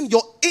confessing,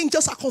 your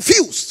angels are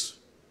confused.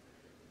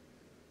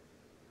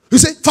 You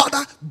say,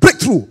 Father,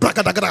 breakthrough. And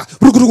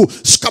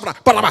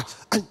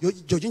your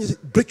angels say,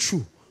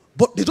 breakthrough.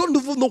 But they don't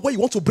even know where you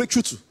want to break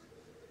through to.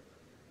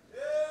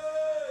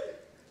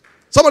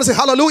 Somebody say,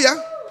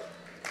 hallelujah.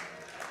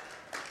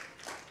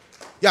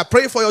 Yeah,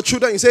 pray for your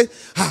children. You say,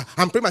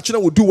 I'm praying my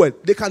children will do well.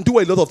 They can do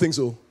well in a lot of things.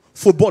 So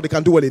football, they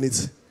can do well in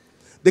it.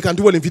 They can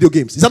do well in video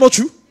games. Is that not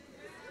true?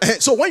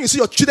 So when you see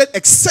your children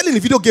excelling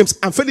in video games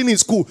and failing in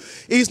school,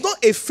 it is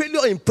not a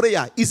failure in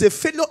prayer. It's a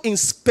failure in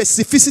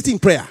specificity in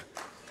prayer.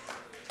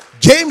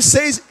 James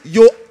says,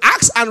 you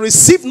ask and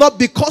receive not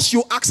because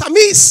you ask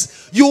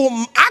amiss.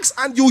 You ask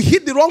and you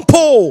hit the wrong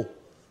pole.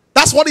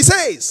 That's what he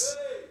says.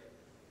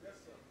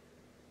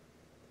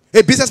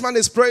 A businessman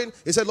is praying.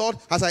 He said, Lord,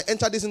 as I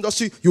enter this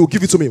industry, you will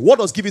give it to me. What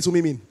does give it to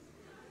me mean?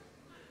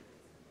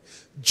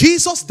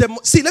 Jesus,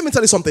 see, let me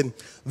tell you something.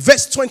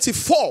 Verse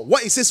 24,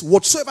 what it says,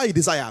 whatsoever you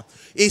desire,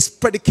 is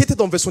predicated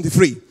on verse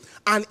 23.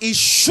 And he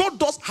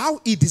showed us how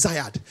he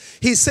desired.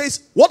 He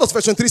says, what does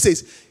verse 23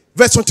 say?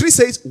 Verse 23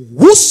 says,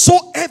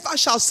 whosoever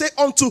shall say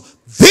unto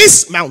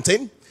this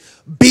mountain,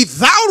 be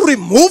thou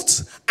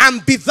removed,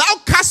 and be thou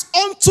cast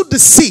unto the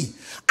sea,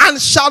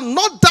 and shall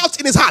not doubt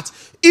in his heart.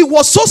 It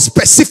was so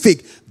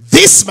specific.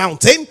 This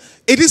mountain,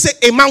 it is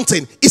a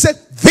mountain. He said,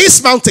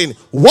 this mountain,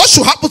 what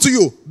should happen to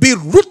you? Be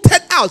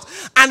rooted out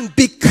and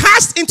be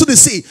cast into the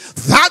sea.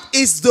 That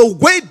is the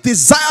way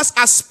desires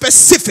are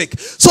specific.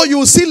 So you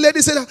will see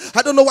ladies say,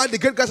 I don't know why the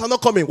great guys are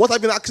not coming. What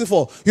have you been asking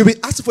for? You'll be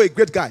asking for a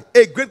great guy.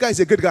 A great guy is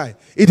a great guy.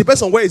 It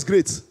depends on where he's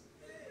great.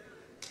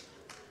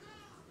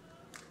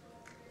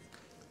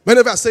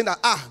 Whenever I'm saying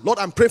that, Lord,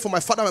 I'm praying for my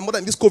father and my mother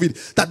in this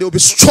COVID, that they will be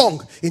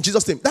strong in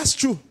Jesus' name. That's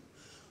true.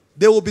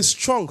 They will be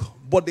strong,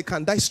 but they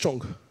can die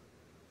strong.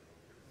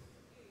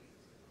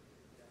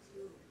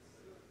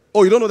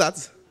 Oh, you don't know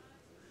that?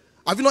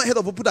 Have you not heard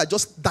of people that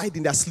just died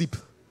in their sleep?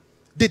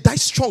 They died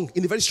strong,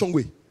 in a very strong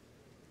way.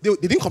 They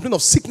didn't complain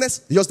of sickness,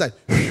 they just died.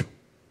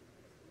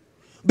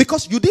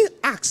 Because you didn't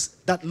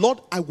ask that, Lord,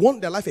 I want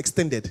their life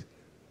extended.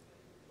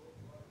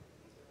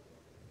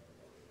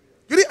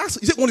 You didn't ask.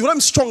 You said, well, you want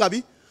me strong,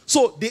 Abby?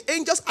 So the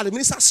angels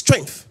administer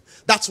strength.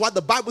 That's why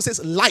the Bible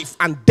says life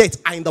and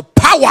death are in the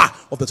power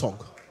of the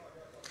tongue.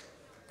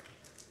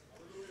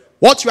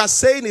 What you are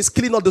saying is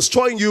killing or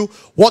destroying you.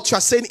 What you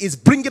are saying is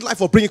bringing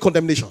life or bringing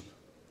condemnation.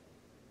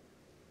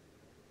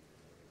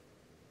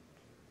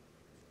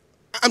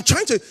 I'm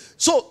trying to.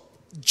 So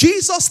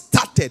Jesus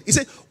started. He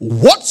said,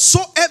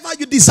 whatsoever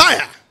you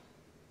desire.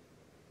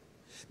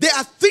 There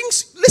are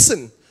things.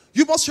 Listen,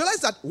 you must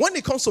realize that when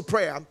it comes to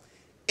prayer,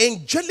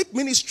 angelic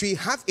ministry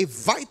have a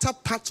vital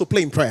part to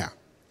play in prayer.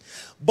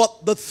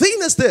 But the thing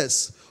is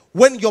this.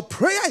 When your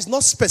prayer is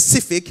not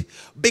specific,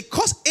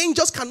 because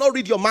angels cannot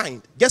read your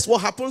mind, guess what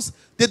happens?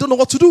 They don't know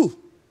what to do.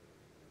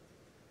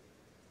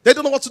 They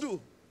don't know what to do.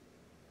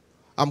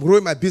 I'm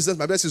growing my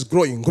business is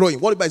growing.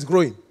 What about is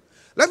growing?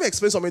 Let me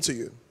explain something to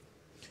you.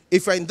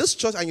 If you're in this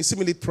church and you see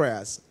me lead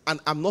prayers, and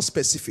I'm not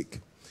specific,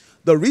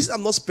 the reason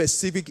I'm not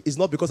specific is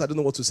not because I don't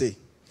know what to say.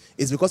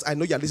 It's because I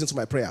know you're listening to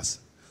my prayers.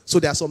 So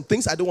there are some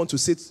things I don't want to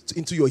say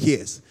into your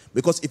ears.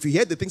 Because if you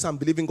hear the things I'm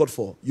believing God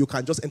for, you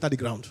can just enter the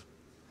ground.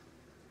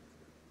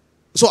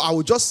 So I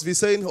will just be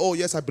saying, oh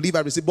yes, I believe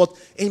I receive. But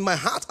in my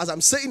heart, as I'm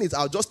saying it,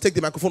 I'll just take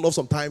the microphone off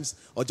sometimes,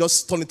 or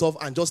just turn it off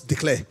and just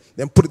declare.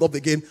 Then put it up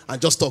again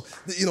and just talk.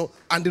 You know,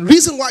 and the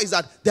reason why is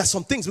that there are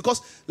some things,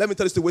 because let me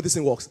tell you the way this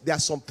thing works. There are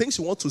some things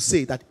you want to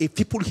say that if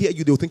people hear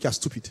you, they'll think you're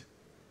stupid.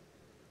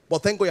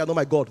 But thank God you're not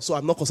my God, so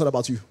I'm not concerned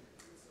about you.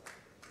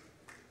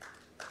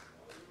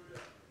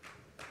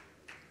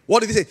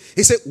 What did he say?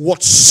 He said,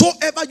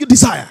 whatsoever you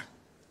desire.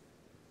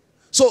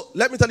 So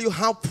let me tell you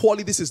how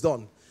poorly this is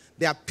done.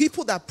 There are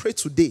people that pray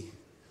today.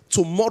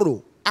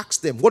 Tomorrow,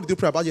 ask them, what did you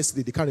pray about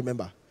yesterday? They can't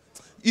remember.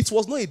 It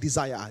was not a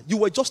desire. You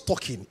were just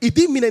talking. It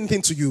didn't mean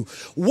anything to you.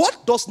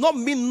 What does not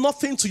mean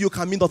nothing to you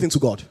can mean nothing to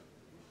God.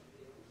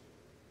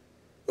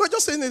 You were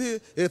just saying,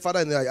 hey,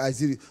 Father, I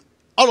see.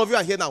 All of you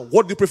are here now.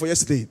 What did you pray for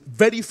yesterday?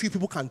 Very few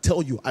people can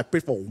tell you, I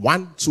prayed for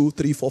 1, 2,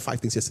 3, 4, 5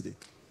 things yesterday.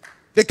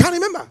 They can't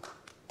remember.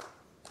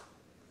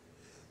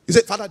 You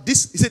said, Father,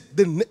 this, he said,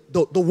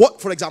 the word,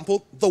 for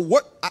example, the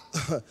word,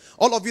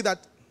 all of you that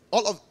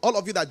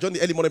join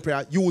the early morning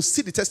prayer, you will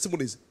see the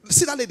testimonies.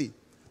 See that lady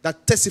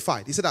that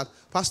testified. He said that,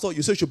 Pastor,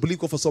 you said you should believe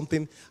God for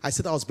something. I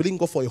said I was believing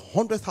God for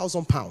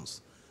 100,000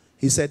 pounds.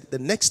 He said, the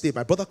next day,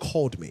 my brother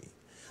called me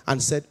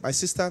and said, my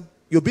sister,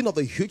 you've been of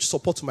a huge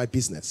support to my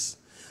business.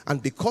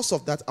 And because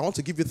of that, I want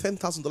to give you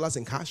 $10,000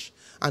 in cash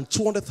and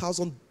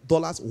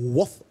 $200,000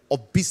 worth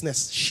of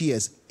business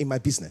shares in my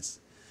business.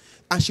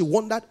 And she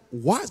wondered,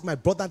 why has my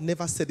brother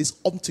never said this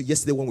up to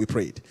yesterday when we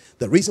prayed?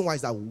 The reason why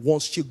is that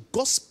once she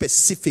got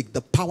specific,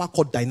 the power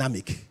got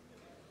dynamic.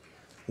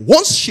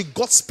 Once she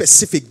got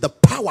specific, the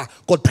power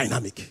got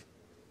dynamic.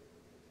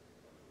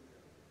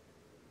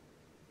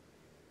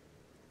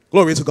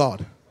 Glory to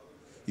God.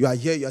 You are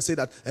here, you are saying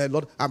that,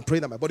 Lord, I'm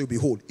praying that my body will be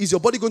whole. Is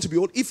your body going to be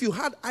whole? If you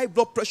had high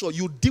blood pressure,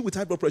 you deal with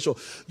high blood pressure.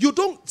 You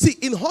don't, see,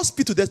 in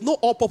hospital, there's no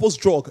all-purpose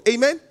drug.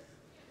 Amen?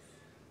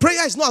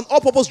 Prayer is not an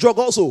all-purpose drug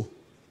also.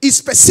 It's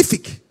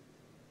specific.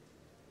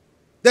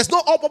 There's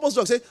no all-purpose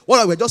drug. Say,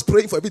 well, we're just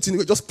praying for everything.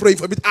 We're just praying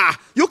for everything.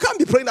 You can't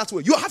be praying that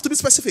way. You have to be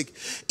specific.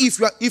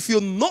 If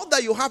you know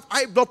that you have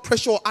high blood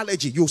pressure or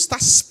allergy, you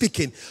start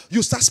speaking.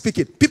 You start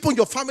speaking. People in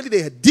your family,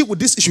 they deal with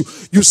this issue.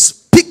 You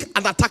speak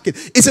and attack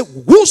it. It says,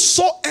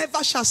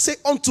 whosoever shall say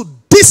unto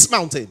this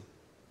mountain,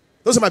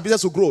 those are my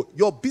business will grow.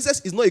 Your business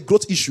is not a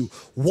growth issue.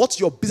 What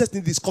your business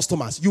needs is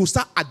customers. You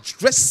start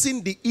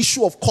addressing the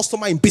issue of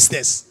customer in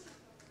business.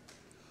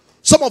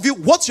 Some of you,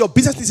 what your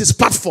business needs is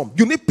platform.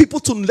 You need people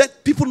to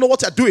let people know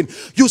what you're doing.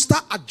 You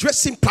start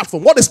addressing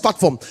platform. What is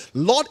platform?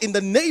 Lord, in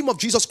the name of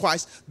Jesus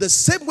Christ, the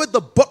same way the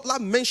butler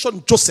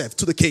mentioned Joseph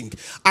to the king,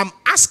 I'm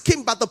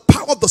asking by the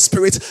power of the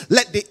Spirit,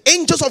 let the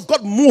angels of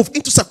God move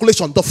into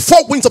circulation, the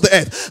four winds of the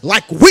earth.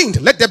 Like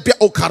wind, let there be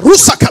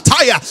okarusa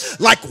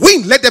kataya. Like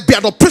wind, let there be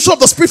an operation of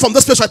the Spirit from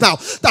this place right now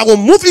that will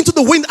move into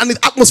the wind and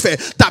the atmosphere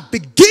that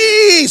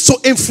begins to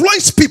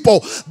influence people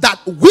that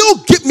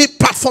will give me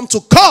platform to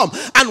come.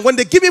 And when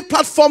they give me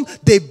platform,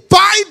 they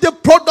buy the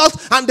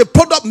product and the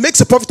product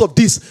makes a profit of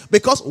this,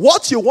 because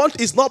what you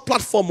want is not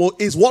platform,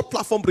 is what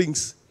platform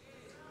brings.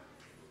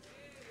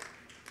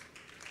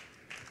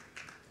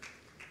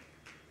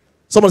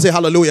 Someone say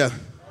hallelujah.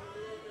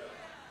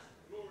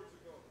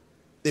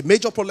 The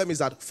major problem is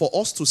that for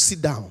us to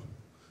sit down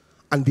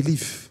and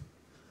believe,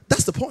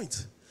 that's the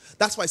point.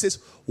 That's why it says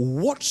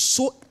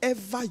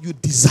whatsoever you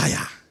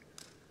desire.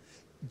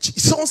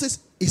 Someone says,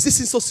 is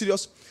this so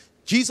serious?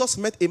 Jesus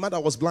met a man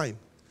that was blind.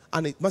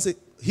 And the man said,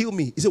 heal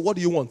me. He said, what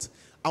do you want?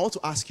 I want to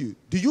ask you,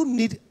 do you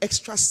need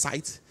extra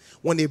sight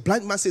when a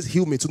blind man says,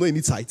 heal me, to know you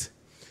need sight?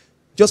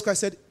 Jesus Christ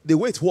said, the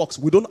way it works,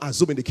 we don't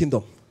assume in the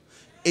kingdom.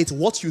 It's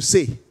what you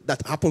say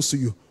that happens to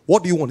you.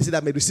 What do you want? He said, I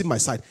may receive my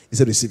sight. He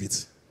said, receive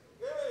it.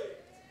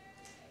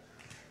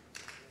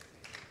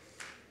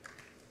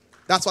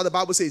 That's why the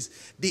Bible says,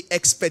 the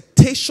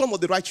expectation of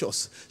the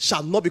righteous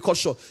shall not be cut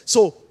short.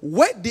 So,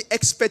 where the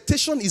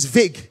expectation is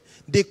vague,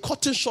 the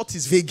cutting short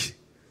is vague.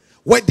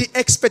 When the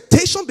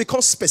expectation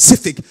becomes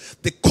specific,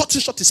 the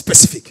cutting short is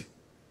specific.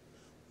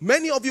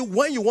 Many of you,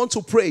 when you want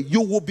to pray, you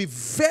will be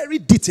very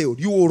detailed.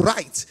 You will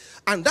write.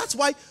 And that's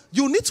why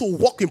you need to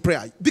walk in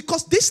prayer.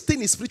 Because this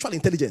thing is spiritual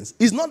intelligence.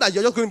 It's not that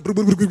you're just going,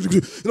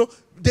 you know.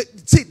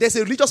 See, there's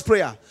a religious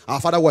prayer. Our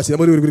Father was.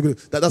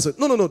 That's it.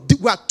 No.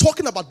 We are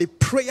talking about the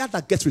prayer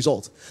that gets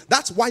results.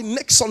 That's why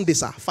next Sunday,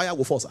 sir, fire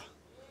will fall, sir.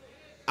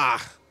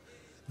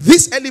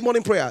 This early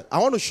morning prayer, I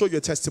want to show you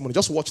a testimony.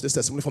 Just watch this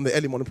testimony from the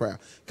early morning prayer.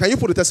 Can you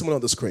put the testimony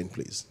on the screen,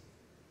 please?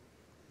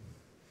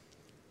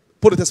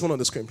 Put the testimony on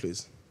the screen,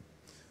 please.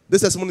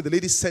 This testimony, the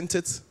lady sent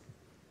it.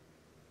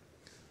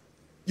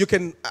 You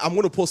can, I'm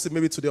going to post it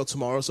maybe today or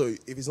tomorrow. So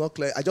if it's not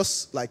clear, I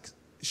just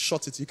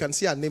shot it. You can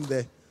see her name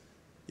there.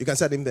 You can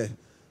see her name there.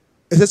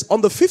 It says,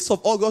 on the 5th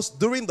of August,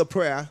 during the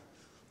prayer,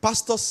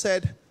 pastor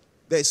said,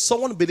 there is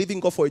someone believing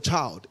God for a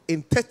child.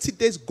 In 30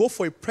 days, go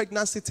for a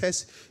pregnancy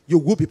test. You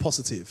will be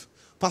positive.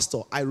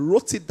 Pastor, I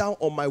wrote it down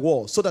on my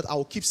wall so that I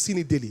will keep seeing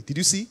it daily. Did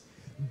you see?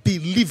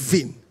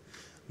 Believing.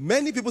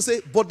 Many people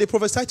say, but they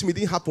prophesied to me, it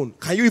didn't happen.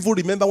 Can you even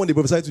remember when they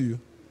prophesied to you?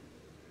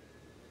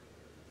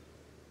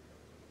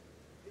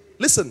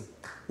 Listen,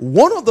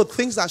 one of the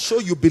things that show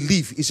you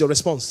believe is your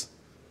response.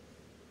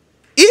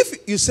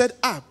 If you said,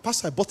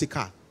 Pastor, I bought a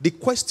car, the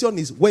question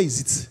is, where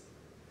is it?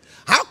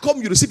 How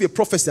come you receive a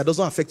prophecy that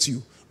doesn't affect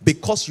you?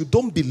 Because you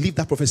don't believe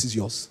that prophecy is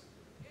yours.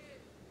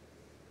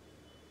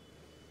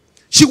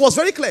 She was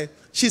very clear.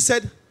 She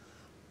said,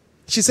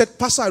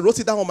 Pastor, I wrote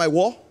it down on my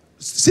wall.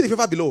 See the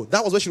paper below.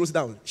 That was where she wrote it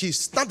down. She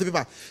stamped the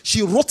paper.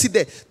 She wrote it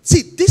there.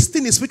 See, this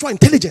thing is spiritual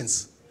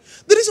intelligence.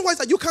 The reason why is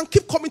that you can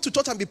keep coming to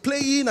church and be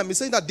playing and be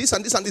saying that this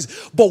and this and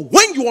this. But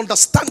when you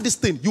understand this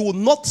thing, you will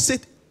not say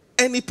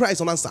any prayer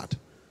is unanswered.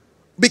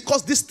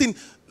 Because this thing,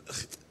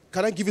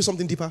 can I give you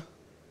something deeper?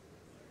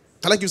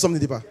 Can I give you something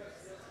deeper?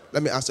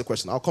 Let me ask a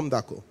question. I'll come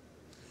back.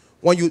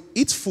 When you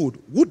eat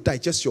food, who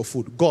digests your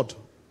food? God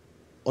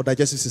or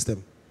digestive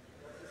system?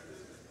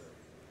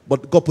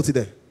 But God put it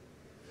there.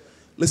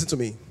 Listen to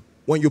me.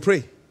 When you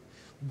pray,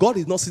 God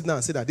is not sitting down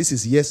and say that this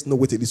is yes, no,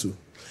 wait a little.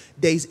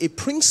 There is a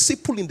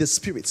principle in the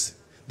spirit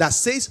that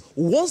says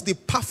once the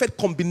perfect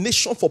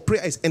combination for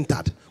prayer is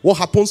entered, what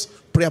happens?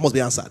 Prayer must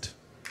be answered.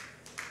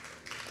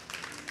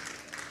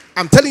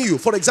 I'm telling you,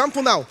 for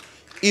example now,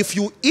 if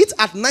you eat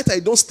at night and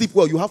you don't sleep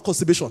well, you have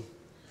constipation.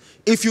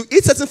 If you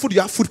eat certain food,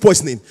 you have food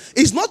poisoning.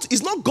 It's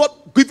not God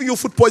giving you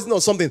food poisoning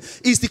or something.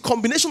 It's the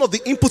combination of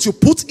the input you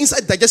put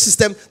inside the digestive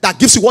system that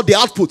gives you what the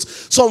output.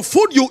 Some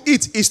food you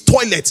eat is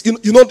toilet.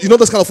 You know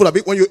this kind of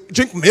food. When you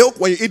drink milk,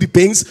 when you eat the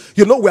beans,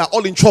 you know we are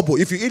all in trouble.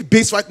 If you eat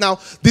beans right now,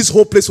 this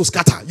whole place will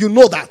scatter. You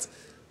know that.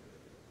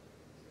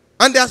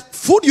 And there's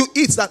food you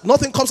eat that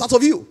nothing comes out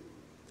of you.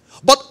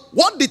 But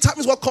what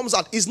determines what comes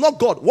out is not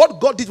God. What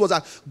God did was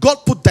that God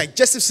put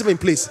digestive system in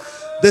place.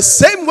 The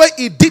same way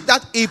he did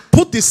that, he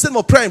put the system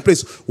of prayer in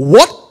place.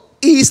 What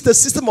is the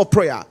system of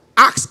prayer?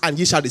 Ask and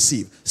ye shall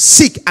receive.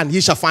 Seek and ye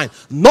shall find.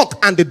 Knock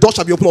and the door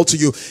shall be opened unto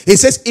you. He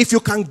says if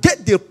you can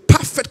get the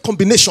perfect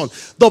combination,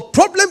 the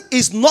problem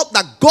is not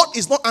that God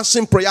is not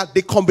answering prayer.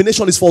 The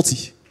combination is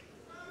faulty.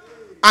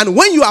 And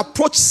when you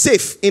approach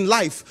safe in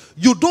life,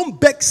 you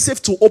don't beg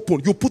safe to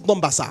open. You put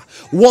numbers.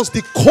 Once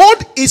the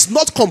code is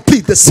not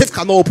complete, the safe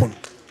cannot open.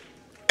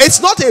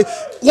 It's not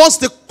once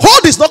the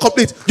code is not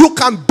complete, you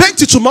can beg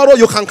to tomorrow,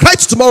 you can cry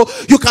to tomorrow,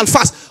 you can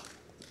fast.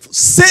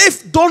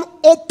 Safe don't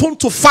open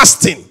to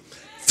fasting.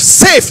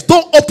 Safe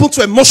don't open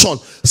to emotion.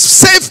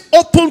 Safe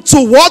open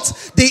to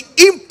what? The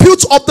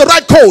input of the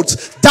right code.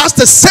 That's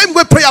the same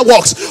way prayer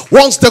works.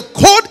 Once the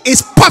code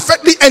is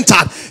perfectly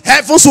entered,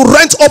 heavens will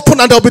rent open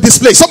and they'll be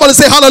displayed. Somebody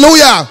say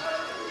hallelujah.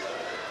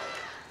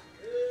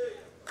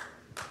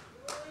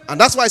 And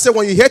that's why I say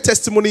when you hear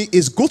testimony,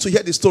 it's good to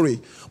hear the story,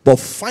 but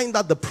find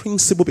out the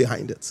principle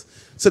behind it.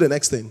 So the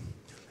next thing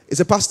is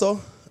a pastor.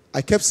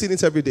 I kept seeing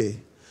it every day.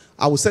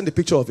 I will send a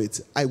picture of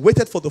it. I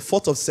waited for the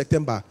 4th of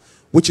September,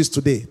 which is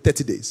today,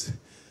 30 days.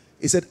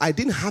 He said, I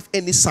didn't have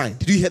any sign.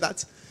 Did you hear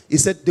that? He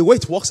said, the way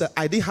it works,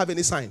 I didn't have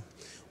any sign.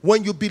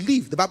 When you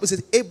believe, the Bible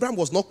says Abraham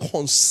was not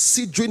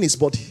considering his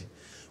body.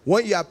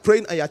 When you are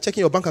praying and you are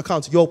checking your bank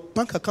account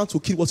will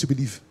kill what you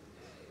believe.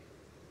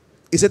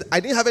 He said, I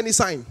didn't have any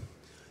sign.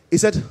 He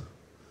said,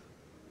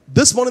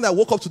 this morning I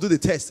woke up to do the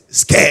test,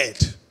 scared.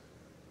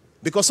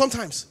 Because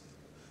sometimes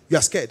you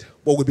are scared,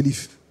 but we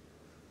believe.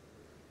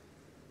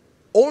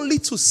 Only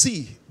to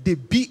see the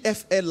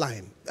BFL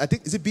line. I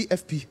think, is it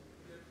BFP?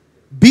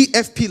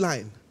 BFP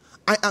line.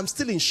 I am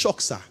still in shock,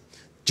 sir.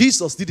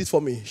 Jesus did it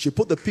for me. She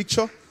put the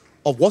picture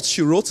of what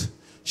she wrote.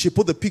 She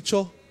put the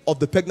picture of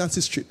the pregnancy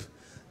strip.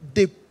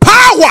 The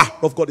power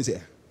of God is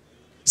here.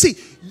 See,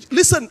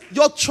 listen,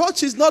 your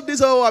church is not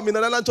this, oh, I'm in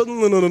an island church.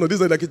 No.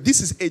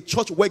 This is a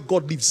church where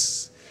God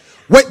lives.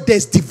 Where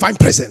there's divine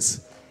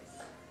presence.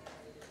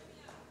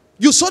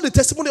 You saw the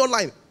testimony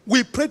online.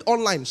 We prayed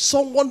online.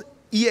 Someone's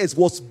ears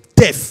was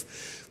deaf.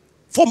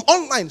 From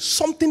online,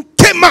 something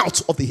came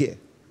out of the ear.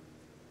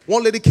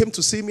 One lady came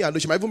to see me,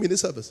 and she might even be in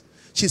this service.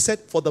 She said,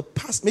 for the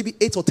past maybe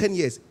 8 or 10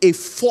 years, a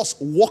force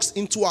walks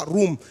into her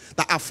room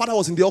that her father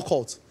was in the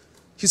occult.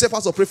 She said,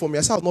 Pastor, pray for me.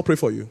 I said, I will not pray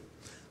for you.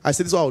 I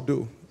said, this is what I'll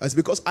do. I said,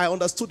 because I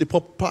understood the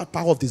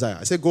power of desire.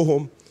 I said, go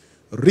home,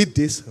 read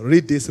this,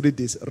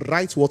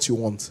 write what you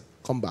want,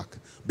 come back.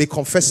 Be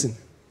confessing.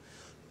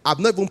 I've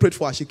not even prayed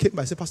for her. She came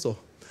by. I said, Pastor,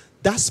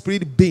 that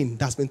spirit being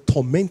that's been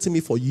tormenting me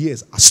for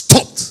years has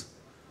stopped.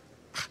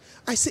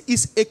 I say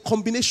it's a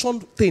combination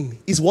thing.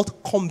 It's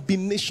what?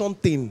 Combination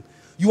thing.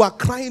 You are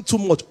crying too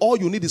much. All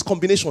you need is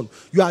combination.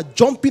 You are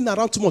jumping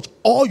around too much.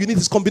 All you need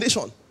is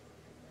combination.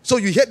 So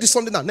you hear this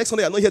Sunday now. Next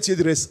Sunday, I'm not here to hear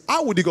the rest.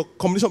 How would the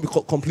combination be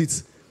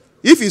complete?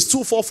 If it's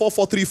 2, 4, 4,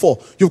 4, 3, 4,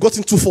 you've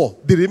gotten 2, 4.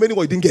 The remaining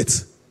one you didn't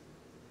get.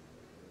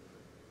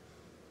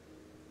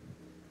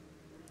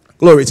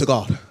 Glory to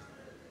God.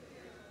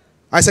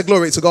 I said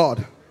glory to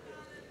God.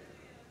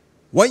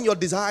 When your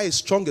desire is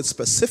strong, it's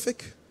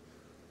specific,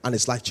 and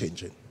it's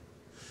life-changing.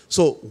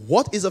 So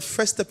what is the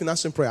first step in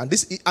answering prayer? And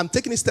this, I'm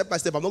taking it step by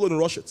step. I'm not going to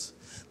rush it.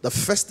 The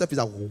first step is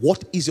that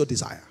what is your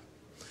desire?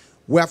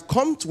 We are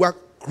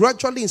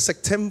gradually in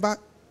September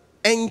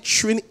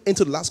entering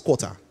into the last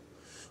quarter.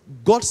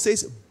 God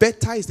says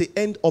better is the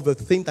end of a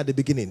thing than the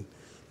beginning.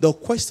 The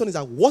question is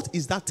that what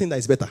is that thing that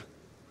is better?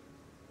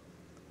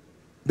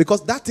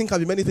 Because that thing can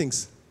be many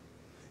things.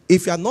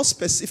 If you are not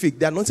specific,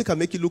 the anointing can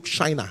make you look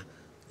shiner.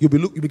 You'll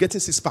be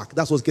getting 6-pack.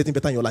 That's what's getting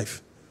better in your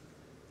life.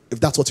 If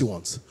that's what you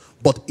want.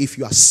 But if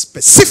you are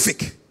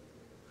specific,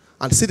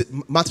 and see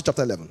Matthew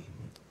chapter 11.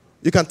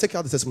 You can take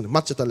out the testimony.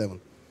 Matthew chapter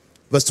 11,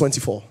 verse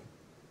 24.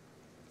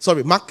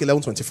 Sorry, Mark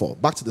 11:24.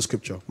 Back to the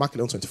scripture. Mark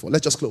 11:24.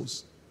 Let's just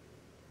close.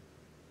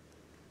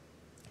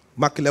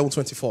 Mark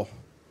 11:24.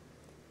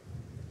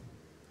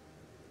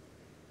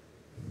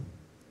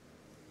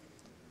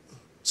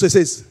 So it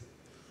says,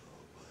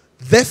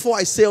 therefore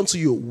I say unto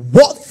you,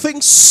 what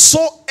things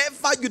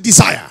soever you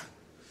desire.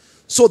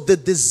 So the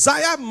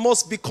desire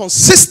must be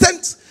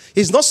consistent.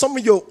 It's not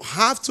something you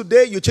have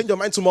today, you change your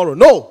mind tomorrow.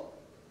 No.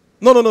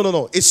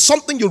 It's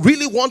something you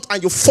really want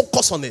and you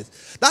focus on it.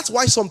 That's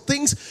why some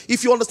things,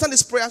 if you understand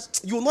this prayer,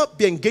 you will not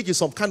be engaged in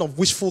some kind of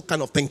wishful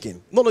kind of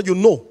thinking. You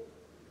know.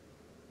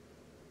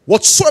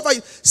 Whatsoever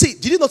you see,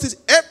 did you notice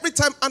every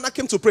time Anna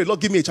came to pray,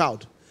 Lord, give me a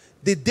child.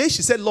 The day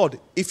she said, Lord,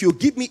 if you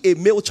give me a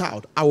male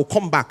child, I will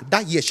come back.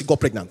 That year she got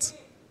pregnant.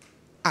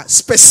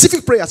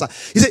 Specific prayers.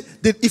 He said,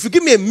 if you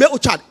give me a male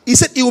child, he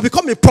said he will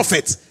become a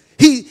prophet.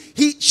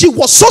 She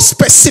was so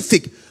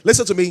specific.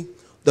 Listen to me.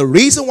 The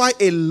reason why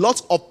a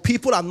lot of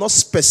people are not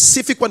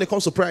specific when it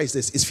comes to prayer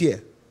is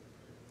fear.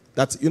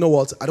 That, you know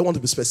what, I don't want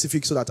to be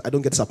specific so that I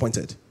don't get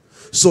disappointed.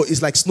 So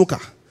it's like snooker.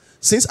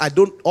 Since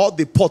all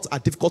the pots are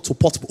difficult to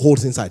put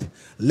holes inside,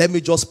 let me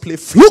just play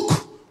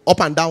fluke up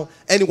and down.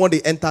 Anyone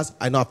that enters,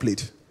 I know I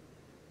played.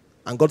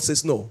 And God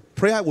says, no,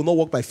 prayer will not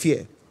work by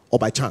fear or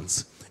by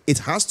chance. It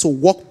has to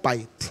work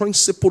by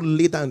principle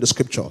laid down in the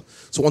scripture.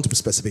 So I want to be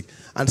specific.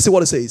 And see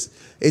what it says.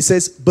 It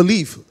says,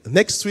 believe.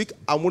 Next week,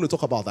 I'm going to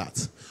talk about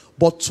that.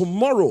 But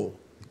tomorrow,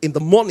 in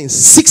the morning,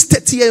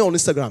 6:30 a.m. on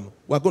Instagram,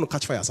 we're going to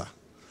catch fire, sir.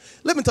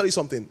 Let me tell you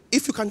something.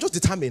 If you can just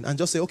determine and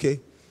just say, okay,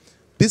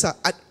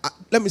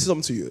 let me say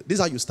something to you. This is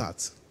how you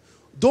start.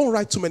 Don't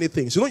write too many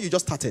things. You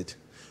just started.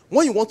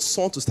 When you want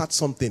someone to start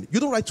something, you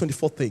don't write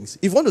 24 things.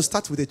 If you want to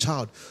start with a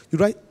child, you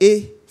write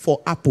A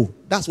for apple.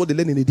 That's what they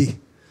learn in a day.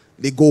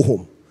 They go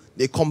home.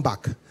 They come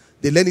back.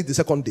 They learn it the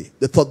second day,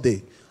 the third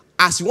day.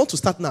 As you want to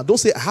start now, don't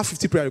say, I have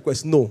 50 prayer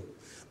requests. No.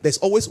 There's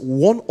always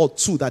one or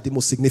two that are the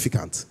most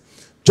significant.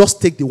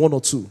 Just take the one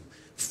or two.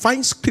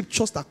 Find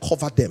scriptures that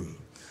cover them.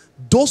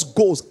 Those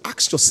goals,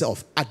 ask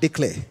yourself, are they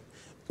clear?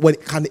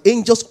 Can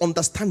angels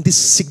understand this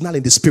signal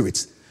in the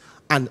spirit?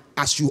 And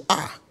as you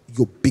are,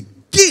 you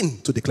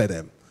begin to declare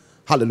them.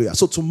 Hallelujah.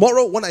 So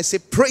tomorrow, when I say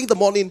pray in the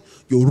morning,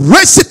 you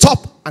raise it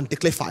up and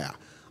declare fire.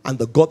 And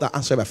the God that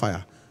answers by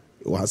fire,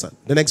 it will answer.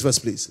 The next verse,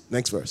 please.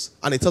 Next verse.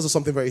 And it tells us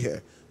something very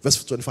here.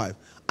 Verse 25.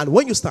 And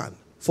when you stand,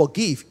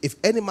 forgive if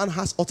any man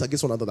has aught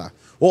against one another.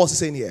 What was he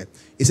saying here?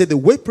 He said the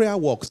way prayer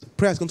works,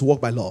 prayer is going to work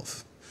by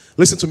love.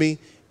 Listen to me.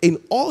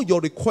 In all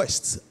your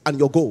requests and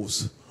your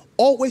goals,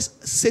 always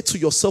say to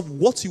yourself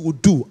what you will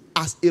do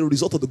as a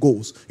result of the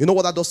goals. You know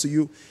what that does to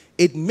you?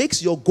 It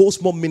makes your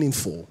goals more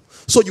meaningful.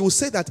 So you will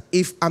say that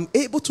if I'm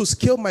able to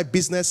scale my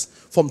business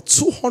from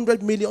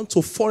 200 million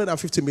to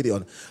 450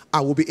 million, I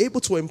will be able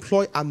to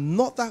employ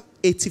another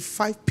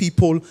 85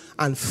 people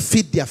and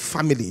feed their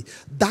family.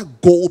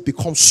 That goal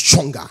becomes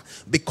stronger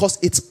because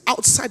it's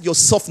outside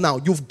yourself now.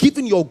 You've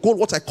given your goal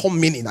what I call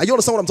meaning. Are you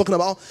understand what I'm talking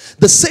about?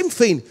 The same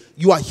thing.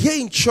 You are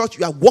here in church.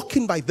 You are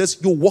walking by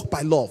this. You walk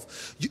by love.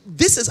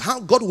 This is how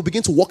God will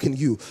begin to walk in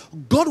you.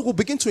 God will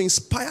begin to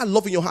inspire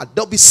love in your heart.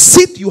 There'll be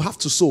seed you have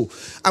to sow.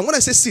 And when I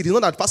say seed, it's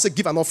not that pastor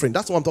give an offering.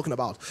 That's what I'm talking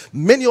about.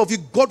 Many of you,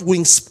 God will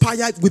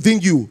inspire it within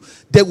you.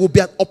 There will be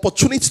an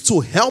opportunity to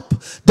help.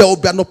 There will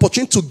be an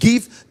opportunity to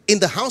give. In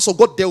the house of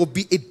God, there will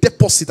be a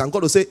deposit. And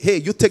God will say, hey,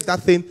 you take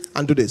that thing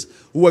and do this.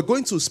 We're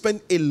going to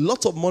spend a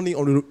lot of money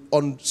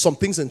on some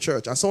things in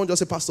church. And someone just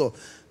said, Pastor,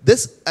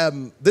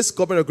 this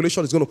government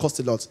regulation is going to cost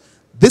a lot.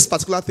 This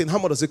particular thing, how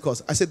much does it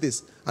cost? I said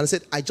this. And I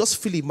said, I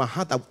just feel in my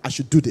heart that I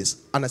should do this.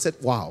 And I said,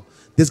 wow,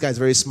 this guy is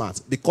very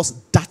smart. Because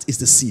that is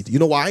the seed. You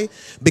know why?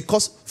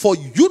 Because for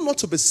you not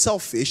to be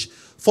selfish,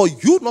 for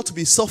you not to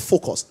be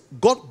self-focused,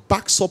 God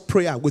backs up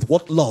prayer with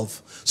what?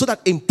 Love. So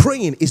that in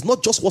praying, it's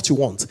not just what you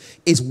want.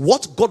 It's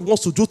what God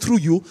wants to do through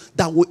you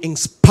that will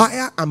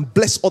inspire and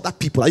bless other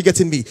people. Are you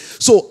getting me?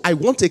 So I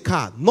want a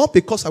car. Not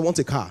because I want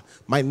a car.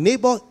 My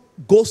neighbor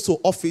goes to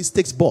office,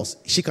 takes bus.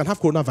 She can have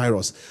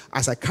coronavirus.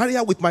 As I carry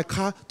her with my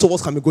car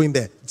towards coming going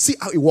there. See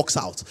how it works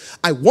out.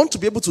 I want to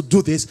be able to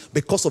do this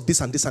because of this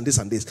and this and this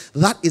and this.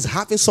 That is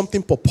having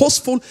something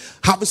purposeful,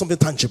 having something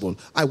tangible.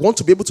 I want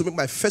to be able to make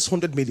my first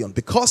 100 million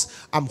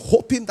because I'm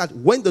hoping that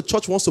when the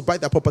church wants to buy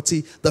their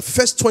property, the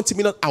first 20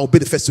 million, I'll be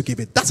the first to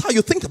give it. That's how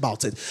you think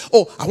about it.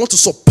 Oh, I want to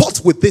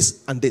support with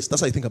this and this.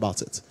 That's how you think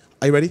about it.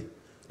 Are you ready?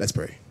 Let's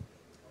pray.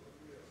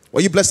 Were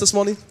you blessed this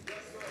morning?